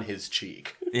 full-on his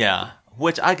cheek. Yeah.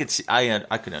 Which I could see,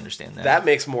 I could understand that. That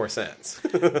makes more sense.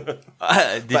 But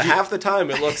half the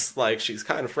time it looks like she's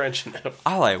kind of Frenching him.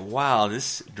 I like, wow,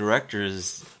 this director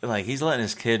is like, he's letting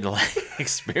his kid like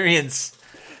experience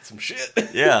some shit.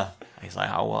 Yeah, he's like,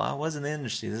 oh well, I was in the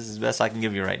industry. This is the best I can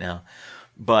give you right now.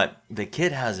 But the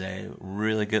kid has a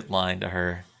really good line to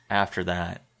her after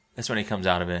that. That's when he comes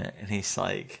out of it, and he's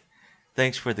like,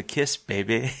 "Thanks for the kiss,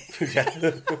 baby."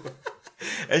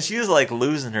 And she was like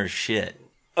losing her shit.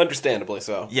 Understandably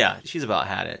so. Yeah, she's about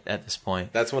had it at this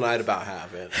point. That's when I'd about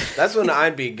have it. That's when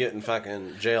I'd be getting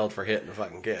fucking jailed for hitting a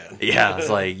fucking kid. Yeah, it's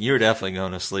like, you're definitely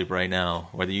going to sleep right now,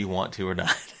 whether you want to or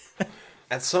not.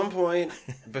 At some point,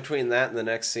 between that and the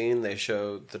next scene, they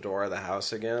showed the door of the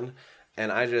house again. And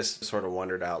I just sort of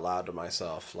wondered out loud to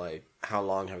myself, like, how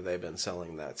long have they been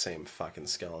selling that same fucking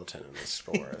skeleton in the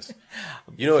stores?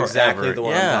 You know exactly the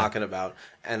one I'm talking about.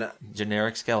 And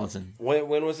generic skeleton.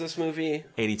 When was this movie?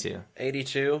 82.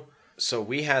 82? So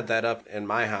we had that up in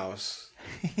my house,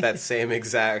 that same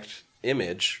exact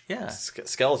image. Yeah.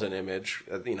 Skeleton image,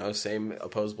 same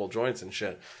opposable joints and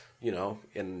shit,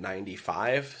 in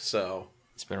 95. So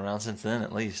it's been around since then,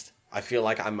 at least. I feel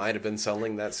like I might have been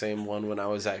selling that same one when I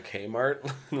was at Kmart.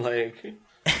 Like,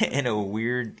 in a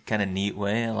weird, kind of neat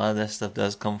way, a lot of that stuff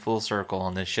does come full circle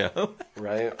on this show.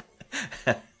 Right.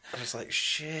 I was like,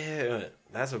 shit,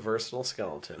 that's a versatile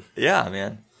skeleton. Yeah,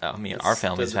 man. I mean, our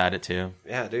family's had it too.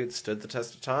 Yeah, dude, stood the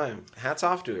test of time. Hats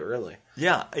off to it, really.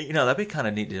 Yeah, that'd be kind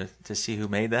of neat to see who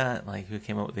made that, like who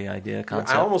came up with the idea,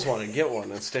 concept. I almost want to get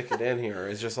one and stick it in here.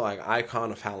 It's just like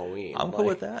icon of Halloween. I'm cool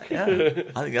with that. Yeah,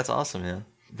 I think that's awesome, man.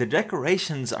 The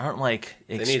decorations aren't like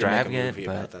extravagant, they need to make a movie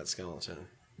but about that skeleton.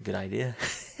 good idea.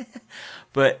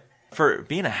 But for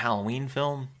being a Halloween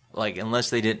film, like unless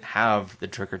they didn't have the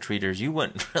trick or treaters, you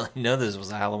wouldn't really know this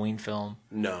was a Halloween film.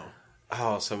 No.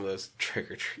 Oh, some of those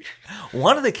trick or treaters.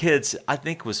 One of the kids, I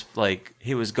think, was like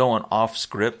he was going off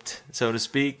script, so to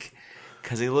speak,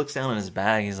 because he looks down in his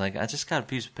bag. He's like, "I just got a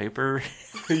piece of paper."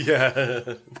 Yeah.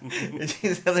 And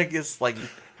the other kid's like,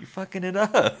 "You're fucking it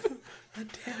up." God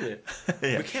damn it.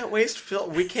 Yeah. We can't waste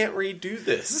film. We can't redo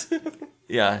this.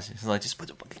 Yeah, he's like, "Just put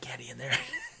the fucking candy in there."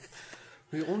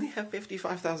 We only have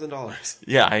 $55,000.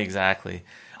 Yeah, exactly.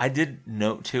 I did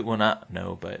note too. Well, not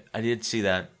know, but I did see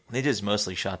that they just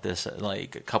mostly shot this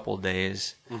like a couple of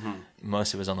days. Mm-hmm.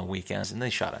 Most of it was on the weekends, and they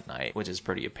shot at night, which is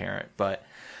pretty apparent. But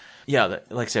yeah,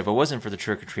 like I said, if it wasn't for the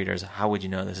trick or treaters, how would you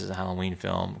know this is a Halloween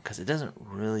film? Because it doesn't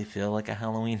really feel like a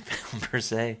Halloween film per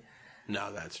se.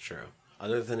 No, that's true.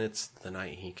 Other than it's the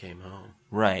night he came home,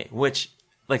 right? Which,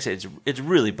 like I said, it's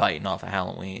really biting off of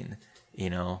Halloween.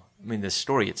 I mean, the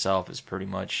story itself is pretty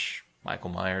much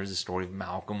Michael Myers, the story of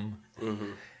Malcolm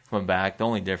coming back. The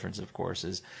only difference, of course,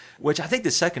 is, which I think the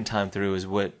second time through is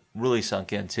what really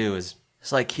sunk in too, is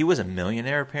it's like he was a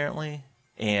millionaire apparently,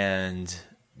 and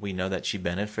we know that she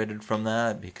benefited from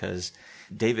that because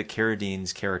David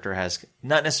Carradine's character has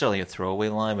not necessarily a throwaway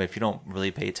line, but if you don't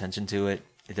really pay attention to it,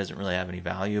 it doesn't really have any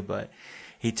value, but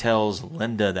he tells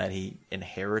Linda that he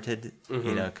inherited,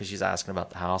 because she's asking about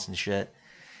the house and shit.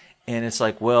 And it's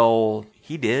like, well,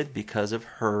 he did because of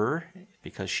her,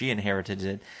 because she inherited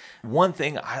it. One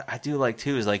thing I do like,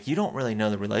 too, is like you don't really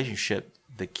know the relationship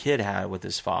the kid had with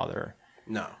his father.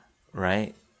 No.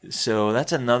 Right? So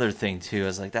that's another thing, too.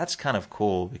 Is like that's kind of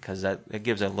cool because that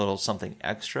gives a little something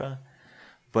extra.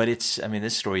 But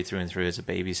this story through and through is a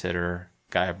babysitter.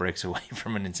 Guy breaks away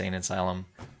from an insane asylum.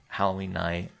 Halloween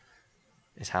night.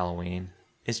 It's Halloween.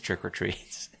 It's trick or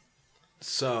treats.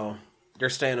 So you're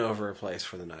staying over a place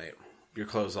for the night. Your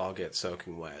clothes all get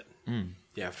soaking wet.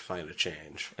 You have to find a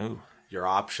change. Ooh. Your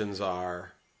options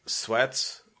are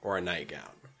sweats or a nightgown.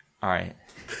 All right.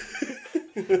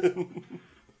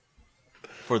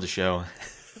 For the show.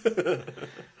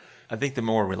 I think the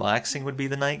more relaxing would be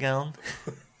the nightgown.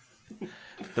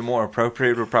 The more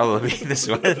appropriate would probably be the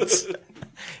sweats.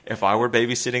 If I were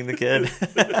babysitting the kid.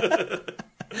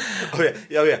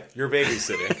 Oh yeah, you're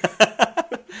babysitting.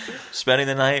 Spending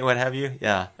the night, what have you?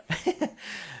 Yeah.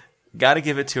 Got to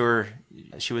give it to her.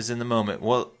 She was in the moment.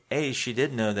 Well, she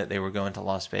did know that they were going to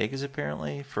Las Vegas,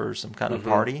 apparently, for some kind of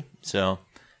party. So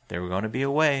they were going to be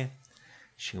away.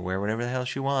 She can wear whatever the hell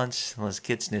she wants, unless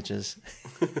kid snitches.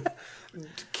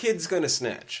 Kid's going to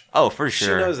snitch. Oh, for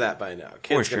sure. She knows that by now.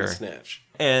 Kid's going to snitch.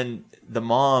 And the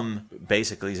mom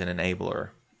basically is an enabler.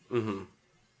 Mm-hmm.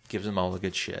 Gives them all the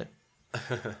good shit.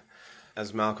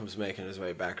 As Malcolm's making his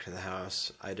way back to the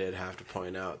house, I did have to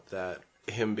point out that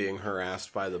him being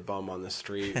harassed by the bum on the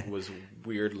street was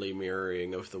weirdly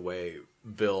mirroring of the way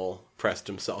Bill pressed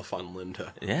himself on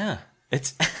Linda. Yeah.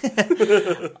 It's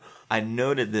I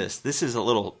noted this. This is a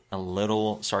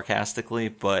little sarcastically,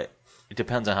 but it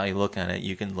depends on how you look at it.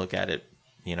 You can look at it,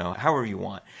 however you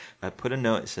want. I put a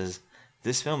note that says,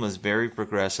 this film is very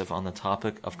progressive on the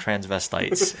topic of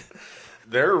transvestites.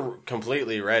 They're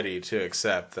completely ready to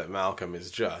accept that Malcolm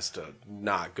is just a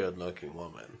not good-looking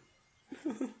woman.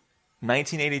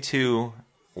 1982,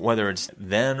 whether it's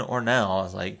then or now, I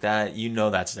was like that.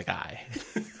 That's the guy.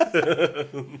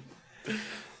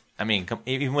 I mean,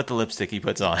 even with the lipstick he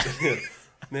puts on.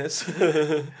 Miss?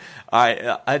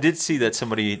 I did see that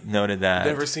somebody noted that.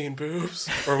 Never seen boobs?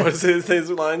 Or was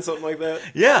his line something like that?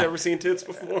 Yeah. Never seen tits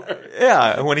before?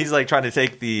 Yeah, when he's like trying to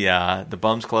take the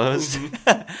bum's clothes.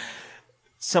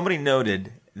 Somebody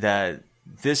noted that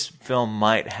this film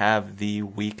might have the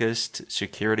weakest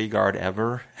security guard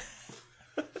ever.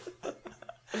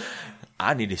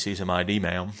 I need to see some ID,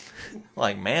 ma'am.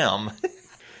 Like, ma'am.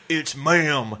 It's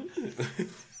ma'am.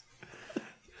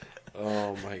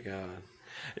 Oh, my God.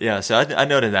 Yeah, so I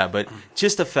noted that. But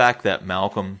just the fact that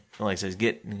Malcolm, like I says,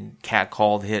 getting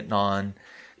catcalled, hitting on.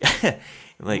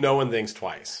 Like, no one thinks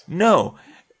twice. No.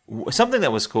 Something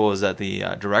that was cool is that the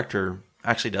director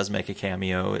actually does make a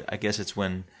cameo. I guess it's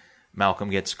when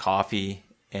Malcolm gets coffee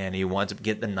and he wants to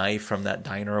get the knife from that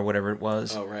diner or whatever it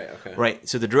was. Oh, right, okay. Right,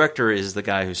 so the director is the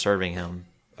guy who's serving him.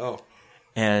 Oh.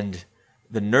 And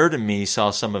the nerd in me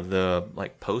saw some of the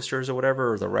posters or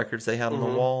whatever, or the records they had on the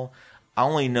wall. I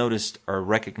only noticed or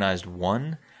recognized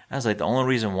one. I was like, the only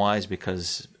reason why is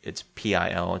because it's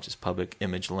PIL, which is Public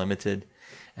Image Limited.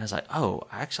 And I was like, oh,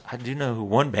 actually, I do know who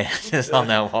one band is on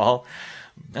that wall.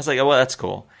 I was like, oh, well, that's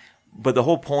cool. But the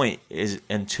whole point is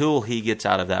until he gets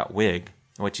out of that wig,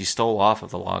 which he stole off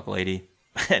of the log lady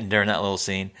during that little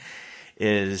scene,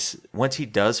 is once he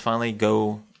does finally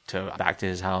go back to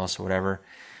his house or whatever,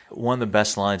 one of the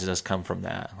best lines does come from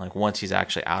that. Like once he's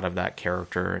actually out of that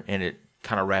character and it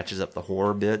kind of ratchets up the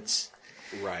horror bits.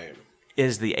 Right.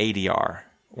 Is the ADR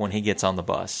when he gets on the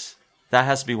bus. That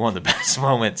has to be one of the best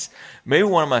moments. Maybe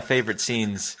one of my favorite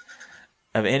scenes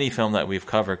of any film that we've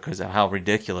covered because of how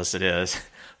ridiculous it is,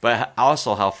 but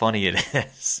also how funny it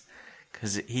is.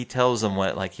 Because he tells them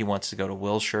what, like, he wants to go to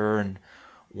Wilshire and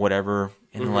whatever,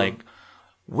 and like,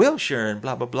 Wilshire and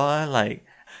blah, blah, blah, like,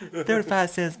 35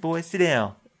 cents, boy, sit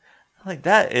down. Like,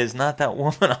 that is not that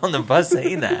woman on the bus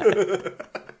saying that.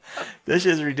 This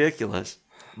is ridiculous.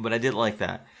 But I did like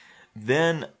that.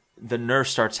 Then the nurse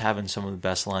starts having some of the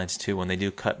best lines, too, when they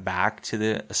do cut back to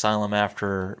the asylum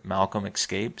after Malcolm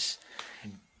escapes.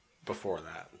 Before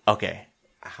that. Okay.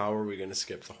 How are we going to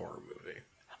skip the horror movie?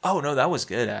 Oh, no, that was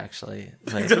good, actually.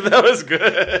 Like, That was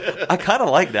good. I kind of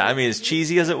like that. I mean, as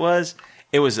cheesy as it was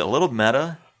a little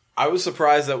meta. I was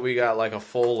surprised that we got like a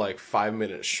full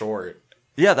 5-minute short.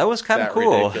 Yeah, that was kind of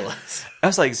cool. Ridiculous. I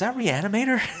was like, is that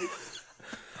Reanimator?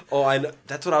 Oh, I know.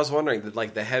 That's what I was wondering.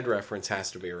 That the head reference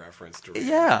has to be a reference to.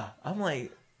 Yeah, I'm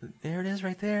like, there it is,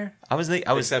 right there.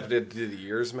 Except did the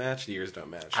years match? The years don't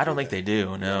match. I don't think they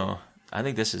do. No, I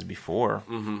think this is before.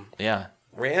 Mm-hmm. Yeah,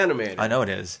 Reanimator. I know it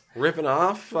is. Ripping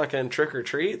off fucking Trick or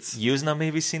Treats. Yuzna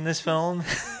maybe seen this film.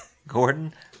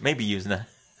 Gordon, maybe Yuzna.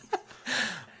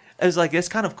 It was like, it's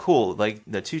kind of cool. Like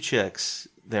the two chicks,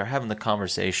 they're having the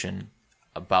conversation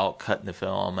about cutting the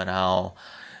film and how.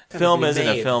 Film isn't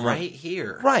a film right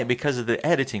here, right? Because of the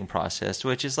editing process,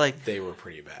 which is like they were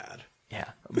pretty bad. Yeah,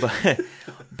 but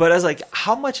I was like,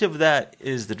 how much of that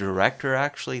is the director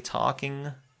actually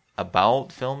talking about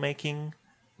filmmaking?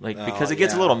 Like, because it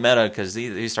gets a little meta because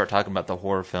you start talking about the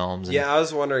horror films. And, yeah, I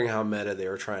was wondering how meta they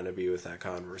were trying to be with that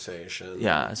conversation.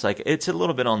 Yeah, it's like it's a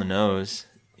little bit on the nose,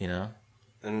 you know.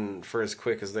 And for as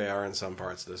quick as they are in some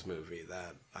parts of this movie,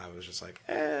 that I was just like,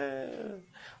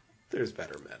 there's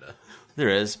better meta. There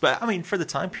is, but I mean, for the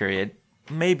time period,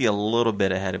 maybe a little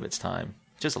bit ahead of its time,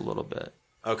 just a little bit.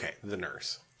 Okay, The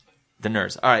Nurse. The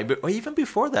Nurse. All right, but even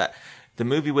before that, the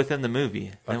movie within the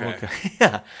movie. Okay.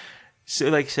 Yeah. So,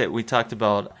 like I said, we talked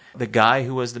about the guy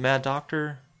who was the Mad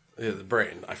Doctor. Yeah, the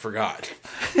brain. I forgot.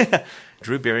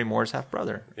 Drew Barrymore's half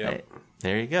brother. Yeah. Hey,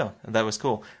 there you go. That was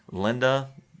cool. Linda,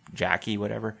 Jackie,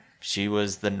 whatever. She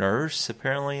was the nurse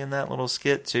apparently in that little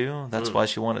skit too. That's why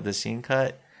she wanted the scene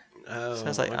cut. Oh, so I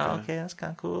was like, okay, that's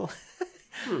kind of cool.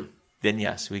 Then,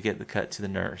 yes, we get the cut to the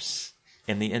nurse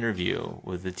in the interview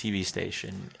with the TV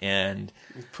station. And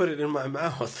put it in my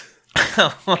mouth.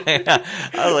 I was like,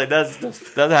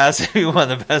 that has to be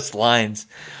one of the best lines.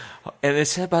 And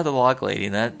it's said by the log lady,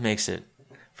 and that makes it,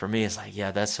 for me, it's like,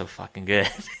 yeah, that's so fucking good.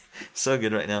 So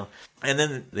good right now. And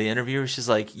then the interviewer, she's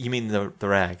like, you mean the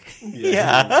rag?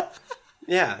 Yeah.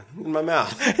 Yeah, in my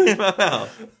mouth. In my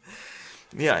mouth.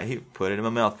 Yeah, he put it in my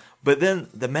mouth. But then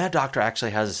the Mad Doctor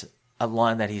actually has a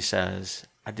line that he says.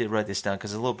 I did write this down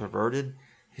because it's a little perverted.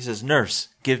 He says, "Nurse,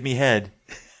 give me head."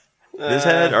 This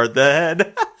head or the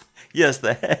head? Yes,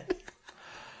 the head.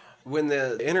 When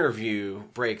the interview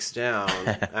breaks down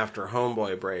after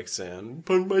Homeboy breaks in,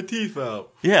 put my teeth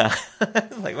out. Yeah.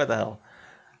 Like, what the hell?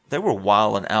 They were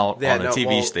wilding out on a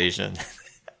TV station.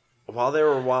 While they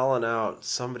were wilding out,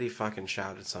 somebody fucking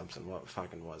shouted something. What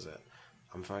fucking was it?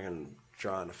 I'm fucking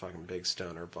drawing a fucking big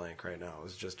stoner blank right now. I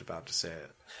was just about to say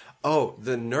it. Oh,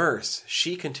 the nurse.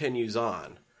 She continues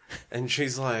on. And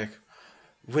she's like,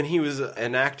 when he was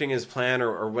enacting his plan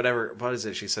or whatever, what is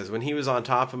it? She says, when he was on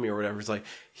top of me or whatever, it's like,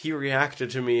 he reacted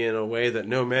to me in a way that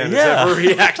no man has ever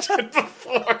reacted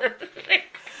before.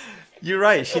 You're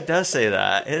right. She does say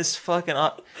that. It's fucking...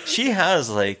 She has,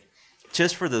 like,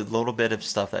 just for the little bit of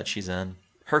stuff that she's in,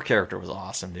 her character was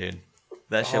awesome, dude.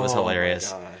 That shit was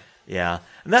hilarious. My God. Yeah.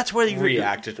 And that's where you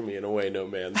reacted to me in a way no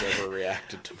man's ever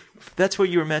reacted to me before. That's what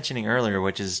you were mentioning earlier,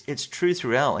 which is, it's true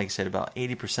throughout. Like I said, about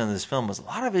 80% of this film was, a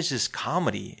lot of it's just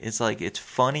comedy. It's like, it's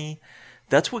funny.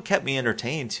 That's what kept me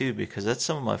entertained, too, because that's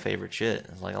some of my favorite shit.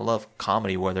 It's like, I love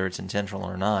comedy, whether it's intentional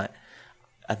or not.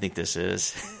 I think this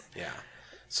is. Yeah.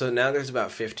 So now there's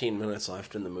about 15 minutes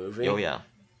left in the movie. Oh, yeah.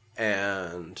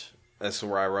 And that's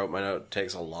where I wrote my note. It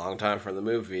takes a long time for the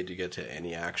movie to get to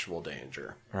any actual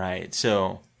danger. Right.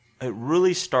 So it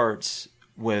really starts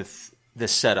with the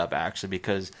setup, actually,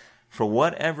 because for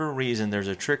whatever reason, there's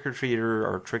a trick-or-treater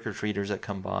or trick-or-treaters that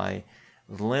come by.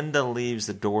 Linda leaves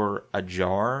the door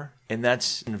ajar, and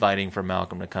that's inviting for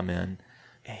Malcolm to come in.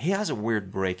 He has a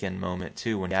weird break-in moment,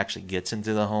 too, when he actually gets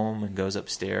into the home and goes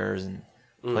upstairs and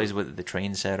plays with the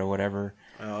train set or whatever.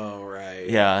 Oh, right.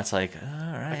 Yeah, it's like, all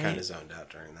right. I kind of zoned out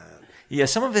during that. Yeah,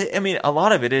 some of it, I mean, a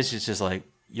lot of it is just like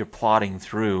you're plotting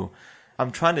through.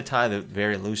 I'm trying to tie the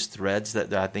very loose threads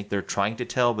that I think they're trying to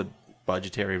tell, but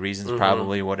budgetary reasons,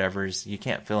 probably, whatever. You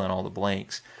can't fill in all the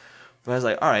blanks. But I was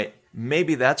like, all right,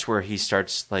 maybe that's where he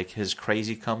starts, like, his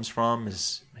crazy comes from,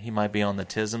 is he might be on the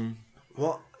tism.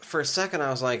 Well, for a second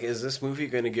I was like, is this movie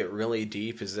going to get really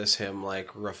deep? Is this him, like,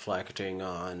 reflecting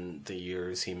on the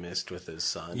years he missed with his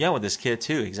son? Yeah, with this kid,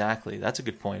 too, exactly. That's a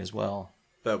good point as well.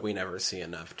 But we never see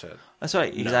enough to... That's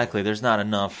right, exactly. There's not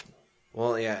enough...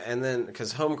 Well, yeah, and then,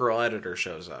 because Homegirl Editor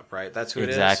shows up, right? That's who it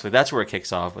is? Exactly. That's where it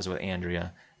kicks off, was with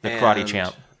Andrea, the karate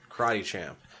champ. Karate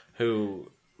champ, who,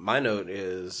 my note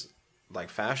is, like,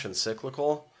 fashion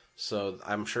cyclical, so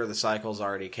I'm sure the cycles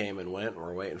already came and went, and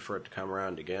we're waiting for it to come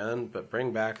around again, but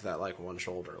bring back that, like,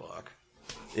 one-shoulder look.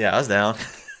 Yeah, I was down.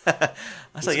 I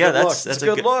was like, yeah, that's a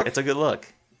good look. It's a good look.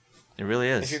 It really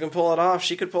is. If you can pull it off,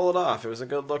 she could pull it off. It was a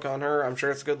good look on her. I'm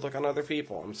sure it's a good look on other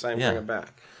people. I'm saying bring it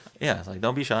back. Yeah, it's like,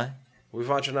 don't be shy. We've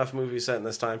watched enough movies set in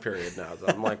this time period now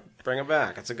that I'm like, bring it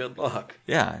back. It's a good look.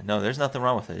 Yeah, no, there's nothing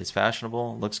wrong with it. It's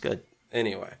fashionable. Looks good.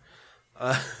 Anyway.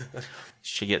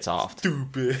 She gets off.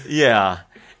 Stupid. Yeah.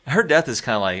 Her death is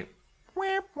kind of like,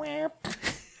 whap, whap.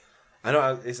 I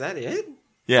know. Is that it?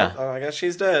 Yeah. Oh, I guess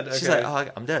she's dead. Okay. She's like,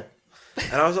 oh, I'm dead.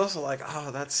 And I was also like,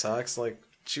 oh, that sucks. Like,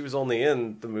 she was only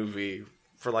in the movie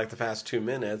for like the past 2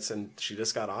 minutes, and she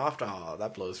just got off. Oh,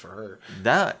 that blows for her.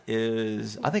 That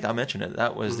is, I think I mentioned it.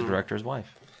 That was the director's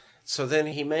wife. So then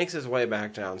he makes his way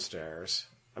back downstairs.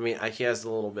 I mean, he has a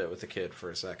little bit with the kid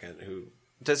for a second. Who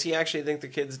does he actually think the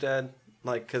kid's dead?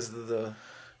 Like, because of the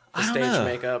stage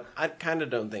makeup? I kind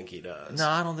of don't think he does. No,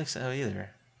 I don't think so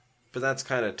either. But that's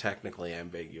kind of technically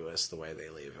ambiguous the way they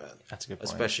leave it. That's a good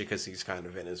point. Especially because he's kind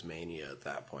of in his mania at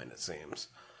that point, it seems.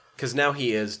 Because now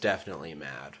he is definitely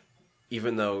mad.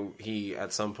 Even though he,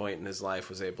 at some point in his life,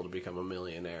 was able to become a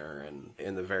millionaire, and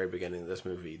in the very beginning of this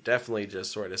movie, definitely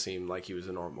just sort of seemed like he was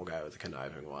a normal guy with a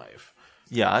conniving wife.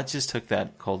 Yeah, I just took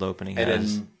that cold opening and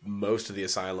as... in most of the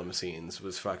asylum scenes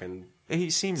was fucking he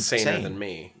seemed saner sane. than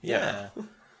me. Yeah.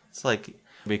 It's like,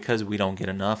 because we don't get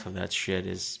enough of that shit,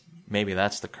 is maybe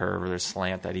that's the curve or the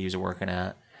slant that he's working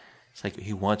at. It's like,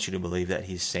 he wants you to believe that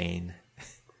he's sane.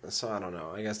 So, I don't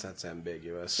know. I guess that's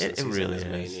ambiguous. It really is.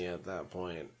 Mania at that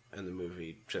point. And the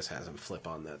movie just has him flip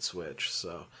on that switch.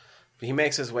 So but he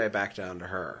makes his way back down to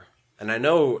her. And I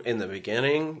know in the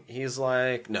beginning, he's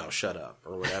like, no, shut up,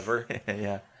 or whatever.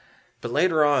 Yeah. But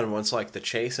later on, once like the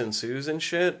chase ensues and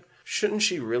shit, shouldn't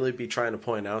she really be trying to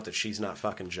point out that she's not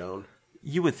fucking Joan?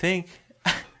 You would think.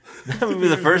 That would be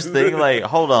the first thing, like,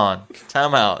 hold on,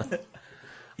 time out.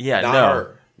 Yeah, not no.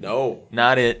 her. No.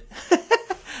 Not it.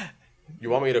 You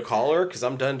want me to call her? Because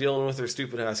I'm done dealing with her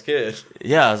stupid-ass kid.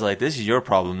 Yeah, I was like, this is your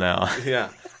problem now. Yeah.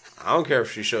 I don't care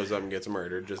if she shows up and gets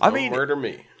murdered. Just don't murder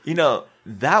me. You know,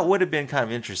 that would have been kind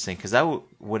of interesting, because that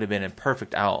would have been a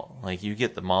perfect out. Like, you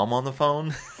get the mom on the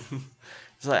phone.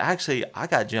 It's like, actually, I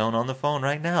got Joan on the phone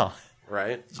right now.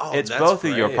 Right? Oh, it's both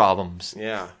of your problems.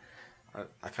 Yeah.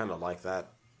 I kind of like that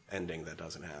ending that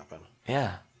doesn't happen.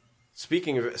 Yeah.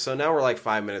 Speaking of, so now we're like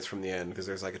 5 minutes from the end because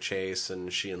there's like a chase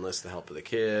and she enlists the help of the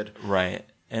kid. Right.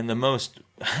 And the most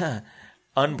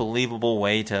unbelievable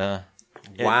way to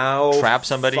trap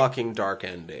somebody. Fucking dark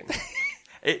ending.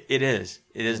 It is.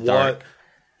 It is dark.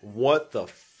 What the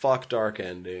fuck dark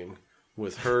ending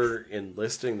with her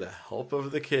enlisting the help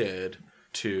of the kid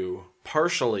to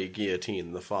partially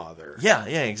guillotine the father. Yeah,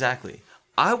 exactly.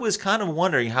 I was kind of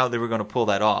wondering how they were going to pull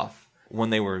that off when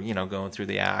they were, going through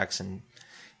the acts and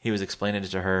he was explaining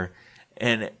it to her.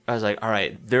 And I was like, all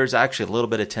right, there's actually a little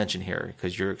bit of tension here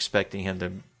because you're expecting him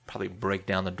to probably break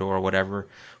down the door or whatever.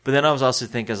 But then I was also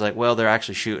thinking, well, they're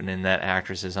actually shooting in that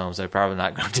actress's home, so they're probably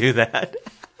not going to do that.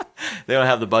 They don't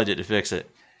have the budget to fix it.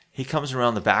 He comes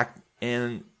around the back,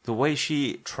 and the way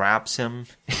she traps him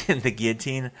in the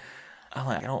guillotine, I'm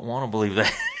like, I don't want to believe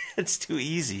that. It's too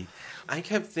easy. I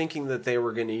kept thinking that they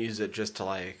were going to use it just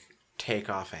to,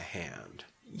 take off a hand.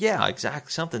 Yeah,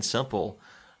 exactly. Something simple.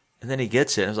 And then he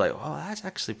gets it, and I was like, oh, that's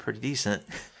actually pretty decent.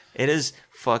 It is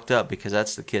fucked up because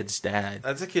that's the kid's dad.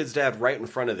 That's the kid's dad right in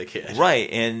front of the kid. Right,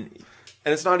 and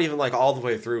it's not even, all the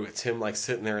way through. It's him,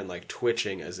 sitting there and,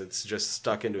 twitching as it's just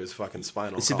stuck into his fucking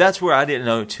spinal column. See, that's where I didn't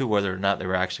know, too, whether or not they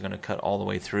were actually going to cut all the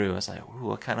way through. I was like,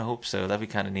 ooh, I kind of hope so. That'd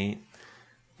be kind of neat.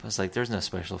 But I was like, there's no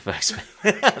special effects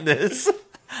on this.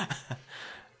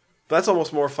 That's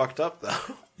almost more fucked up,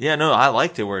 though. Yeah, no, I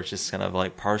liked it where it just kind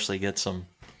of, partially gets him.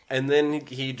 And then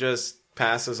he just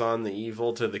passes on the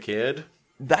evil to the kid.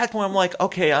 That's when I'm like,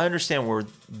 okay, I understand where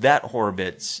that horror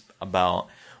bit's about.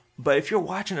 But if you're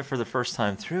watching it for the first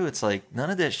time through, it's like none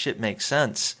of that shit makes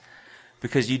sense.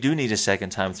 Because you do need a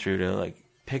second time through to like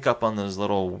pick up on those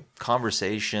little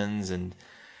conversations and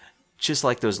just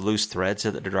like those loose threads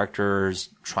that the director is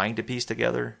trying to piece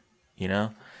together, you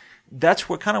know? That's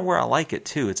what kind of where I like it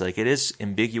too. It's like it is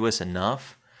ambiguous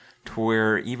enough to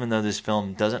where even though this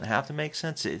film doesn't have to make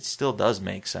sense, it still does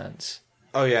make sense.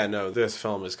 Oh yeah, no, this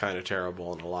film is kind of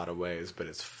terrible in a lot of ways, but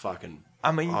it's fucking.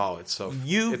 I mean, it's so.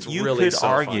 It's you really could so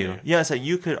argue, funny. yeah, so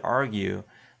you could argue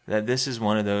that this is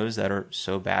one of those that are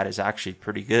so bad is actually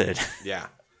pretty good. Yeah.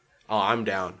 Oh, I'm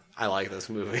down. I like this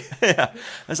movie. Yeah,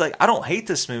 it's like I don't hate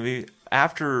this movie.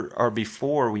 After or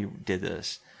before we did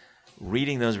this,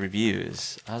 reading those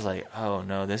reviews, I was like, oh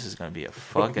no, this is going to be a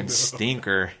fucking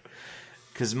stinker.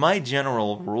 Because my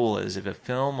general rule is if a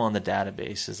film on the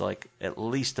database is like at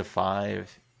least a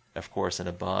 5, of course, and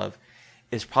above,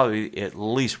 it's probably at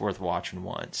least worth watching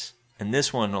once. And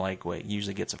this one, like,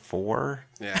 usually gets a 4.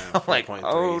 Yeah, I'm like,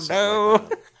 oh no.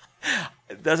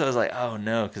 Like that's what I was like, oh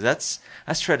no, because that's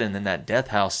treading in that Death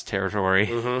House territory.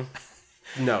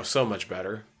 Mm-hmm. No, so much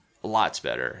better. Lots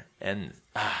better. And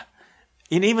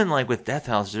even like with Death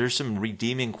House, there's some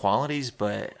redeeming qualities,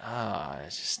 but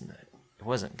it's just it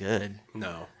wasn't good.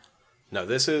 No,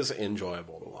 this is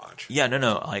enjoyable to watch. Yeah,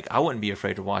 no. Like I wouldn't be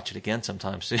afraid to watch it again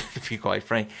sometime soon, to be quite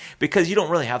frank, because you don't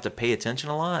really have to pay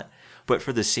attention a lot. But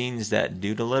for the scenes that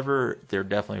do deliver, they're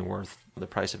definitely worth the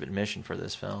price of admission for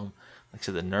this film. Like I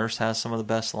said, the nurse has some of the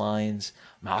best lines.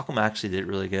 Malcolm actually did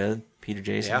really good. Peter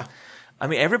Jason. Yeah. I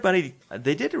mean, everybody,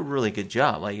 they did a really good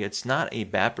job. Like, it's not a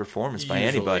bad performance by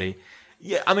anybody.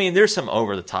 Yeah, I mean, there's some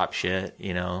over-the-top shit,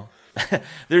 you know.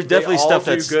 There's definitely stuff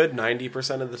that's good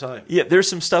 90% of the time. Yeah, there's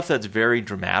some stuff that's very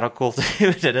dramatical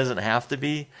too that doesn't have to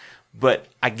be, but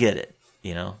I get it,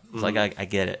 you know. It's like I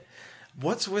get it.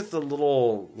 What's with the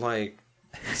little like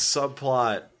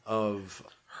subplot of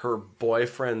her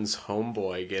boyfriend's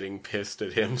homeboy getting pissed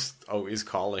at him always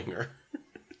calling her?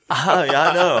 Oh, yeah,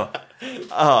 I know.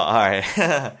 Oh, all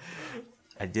right.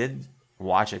 I did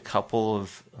watch a couple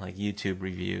of like YouTube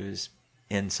reviews,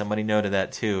 and somebody noted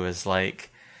that too. Is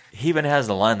like he even has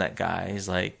the line, that guy. He's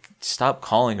like, "Stop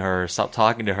calling her. Stop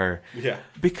talking to her." Yeah.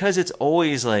 Because it's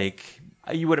always like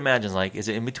you would imagine. Like, is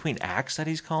it in between acts that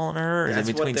he's calling her? Is That's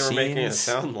it in between what they were scenes? making it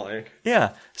sound like.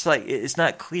 Yeah, it's like it's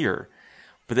not clear.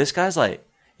 But this guy's like,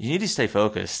 you need to stay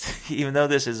focused, even though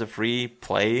this is a free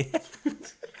play,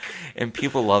 and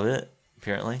people love it.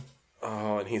 Apparently.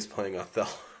 Oh, and he's playing Othello.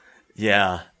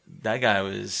 Yeah, that guy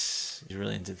he's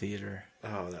really into theater.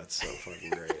 Oh, that's so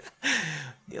fucking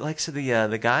great. Like, so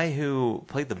the guy who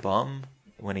played the bum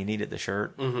when he needed the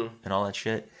shirt and all that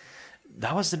shit,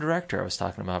 that was the director I was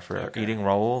talking about for Eating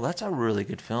Raoul. That's a really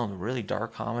good film, a really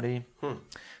dark comedy.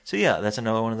 So yeah, that's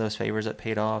another one of those favors that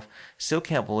paid off. Still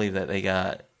can't believe that they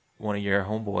got one of your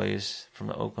homeboys from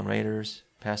the Oakland Raiders,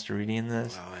 Pastor Reedy, in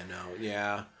this. Oh, I know.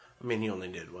 Yeah. I mean, he only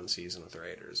did one season with the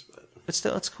Raiders, but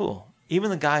still, it's cool.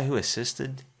 Even the guy who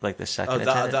assisted, like the second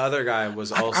the other guy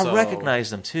was also... I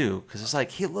recognized him, too, because it's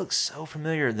like, he looks so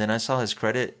familiar. Then I saw his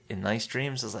credit in Nice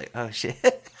Dreams. I was like, oh,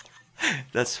 shit.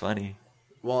 That's funny.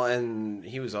 Well, and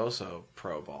he was also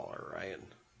pro baller, right?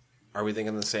 Are we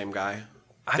thinking the same guy?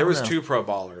 There was 2 pro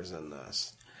ballers in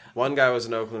this. One guy was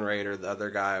an Oakland Raider. The other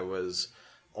guy was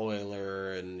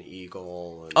Oiler and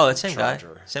Eagle. And that same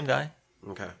Charger. guy. Same guy.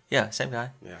 Okay. Yeah, same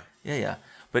guy. Yeah. Yeah.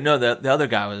 But no, the other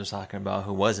guy I was talking about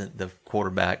who wasn't the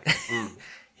quarterback,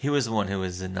 he was the one who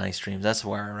was in Nice Dreams. That's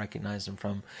where I recognized him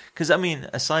from. Because, I mean,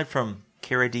 aside from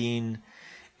Carradine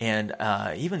and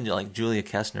even like Julia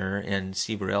Kessner and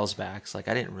Steve Railsbacks, like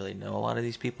I didn't really know a lot of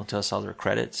these people until I saw their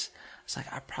credits. It's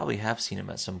like I probably have seen them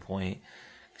at some point.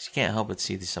 Because you can't help but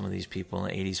see some of these people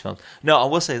in the 80s films. No, I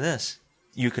will say this.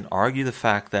 You can argue the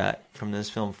fact that from this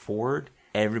film forward,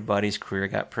 everybody's career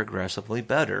got progressively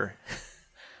better.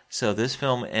 So this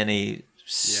film, in a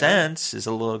sense, is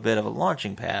a little bit of a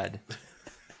launching pad.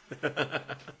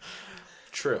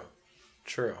 True.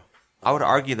 I would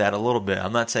argue that a little bit.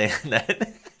 I'm not saying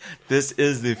that this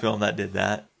is the film that did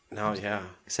that. No, yeah.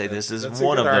 This is that's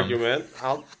one a of good them.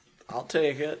 Argument. I'll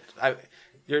take it.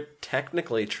 You're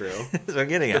technically true. That's what I'm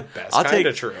getting at. The best kind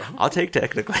of true. I'll take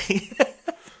technically.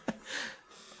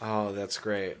 Oh, that's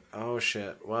great. Oh,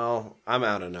 shit. Well, I'm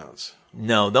out of notes.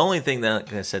 No, the only thing that,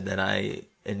 like I said, that I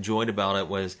enjoyed about it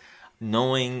was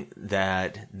knowing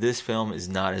that this film is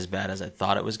not as bad as I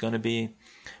thought it was going to be,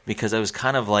 because I was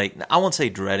kind of like, I won't say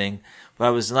dreading, but I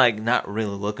was like not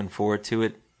really looking forward to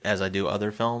it as I do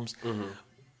other films.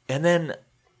 And then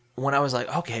when I was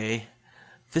like, okay,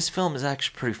 this film is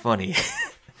actually pretty funny.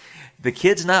 The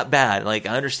kid's not bad. Like,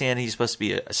 I understand he's supposed to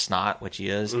be a snot, which he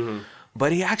is,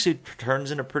 but he actually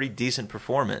turns in a pretty decent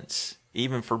performance,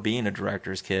 even for being a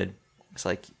director's kid. It's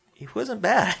like, he wasn't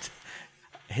bad.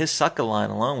 His sucker line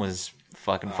alone was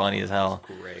fucking funny as hell.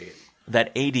 Great.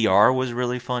 That ADR was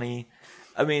really funny.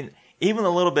 I mean, even a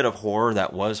little bit of horror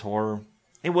that was horror,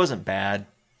 it wasn't bad.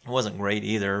 It wasn't great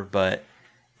either, but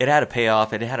it had a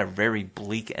payoff. It had a very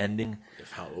bleak ending.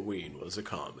 If Halloween was a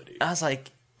comedy. I was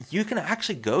like, you can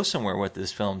actually go somewhere with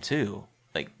this film too,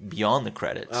 like beyond the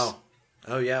credits.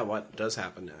 Oh yeah, what does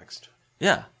happen next?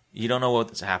 Yeah, you don't know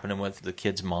what's happening with the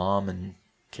kid's mom and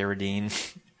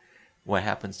Carradine, what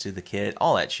happens to the kid,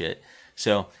 all that shit.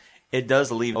 So it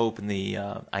does leave open the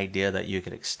idea that you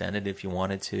could extend it if you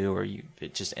wanted to, or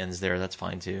it just ends there. That's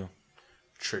fine too.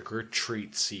 Trick or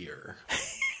treat seer.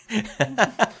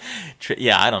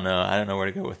 Yeah, I don't know. I don't know where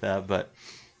to go with that, but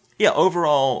yeah,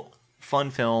 overall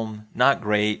fun film, not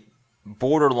great,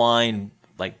 borderline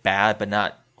like bad, but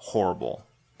not horrible.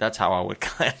 That's how I would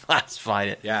kind of classify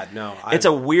it. Yeah, no, it's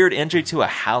a weird entry to a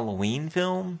Halloween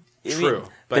film. True,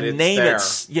 but the it's name there.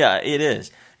 It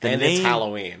is. It's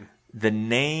Halloween. The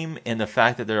name and the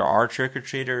fact that there are trick or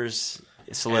treaters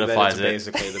solidifies and it's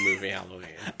basically the movie Halloween.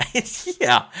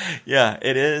 yeah,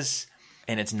 it is,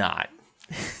 and it's not.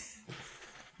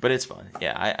 But it's fun.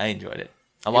 Yeah, I enjoyed it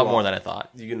a lot more than I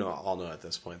thought. You all know at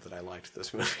this point that I liked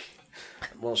this movie.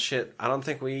 Well, shit, I don't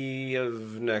think we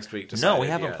have next week decided. No, we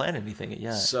haven't yet. planned anything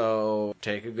yet. So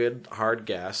take a good hard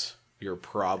guess. You're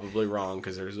probably wrong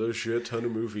because there's a shit ton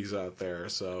of movies out there.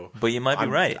 So, but you might be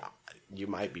right. You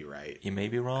might be right. You may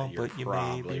be wrong, but you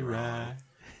may be right.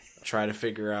 Try to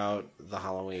figure out the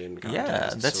Halloween contest. Yeah,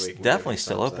 that's so we can definitely give you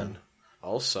still something. open.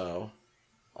 Also,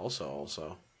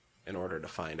 in order to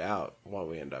find out what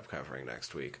we end up covering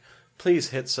next week, please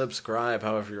hit subscribe.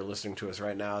 However you're listening to us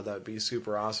right now, that would be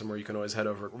super awesome. Or you can always head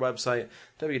over to our website,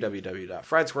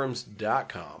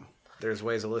 www.friedsquirms.com. There's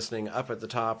ways of listening up at the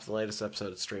top. The latest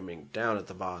episode is streaming down at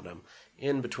the bottom.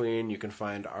 In between, you can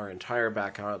find our entire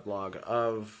back catalog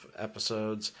of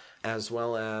episodes, as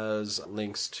well as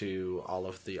links to all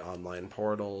of the online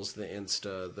portals, the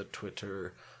Insta, the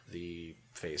Twitter, the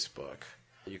Facebook.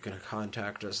 You can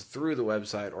contact us through the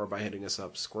website or by hitting us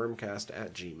up,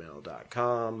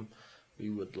 squirmcast@gmail.com.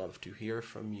 We would love to hear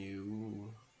from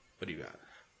you. What do you got?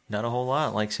 Not a whole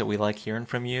lot. Like I said, we like hearing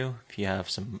from you. If you have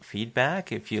some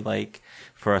feedback, if you like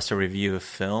for us to review a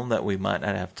film that we might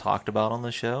not have talked about on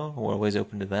the show, we're always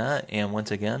open to that. And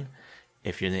once again,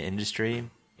 if you're in the industry,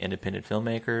 independent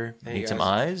filmmaker, need some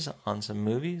eyes on some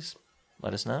movies,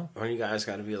 let us know. Or you guys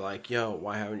got to be like, yo,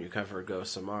 why haven't you covered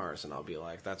Ghosts of Mars? And I'll be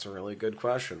like, that's a really good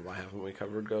question. Why haven't we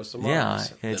covered Ghosts of Mars? Yeah,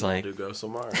 it's then like we'll do Ghosts of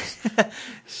Mars.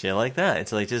 Shit like that.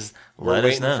 It's like, just We're let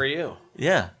us know. waiting for you.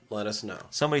 Yeah. Let us know.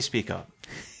 Somebody speak up.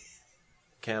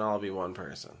 Can't all be one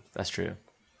person. That's true.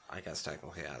 I guess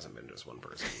technically it hasn't been just one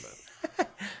person, but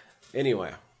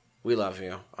anyway, we love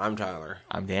you. I'm Tyler.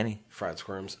 I'm Danny. Fried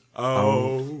Squirms.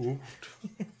 Oh.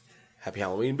 Happy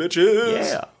Halloween,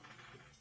 bitches. Yeah.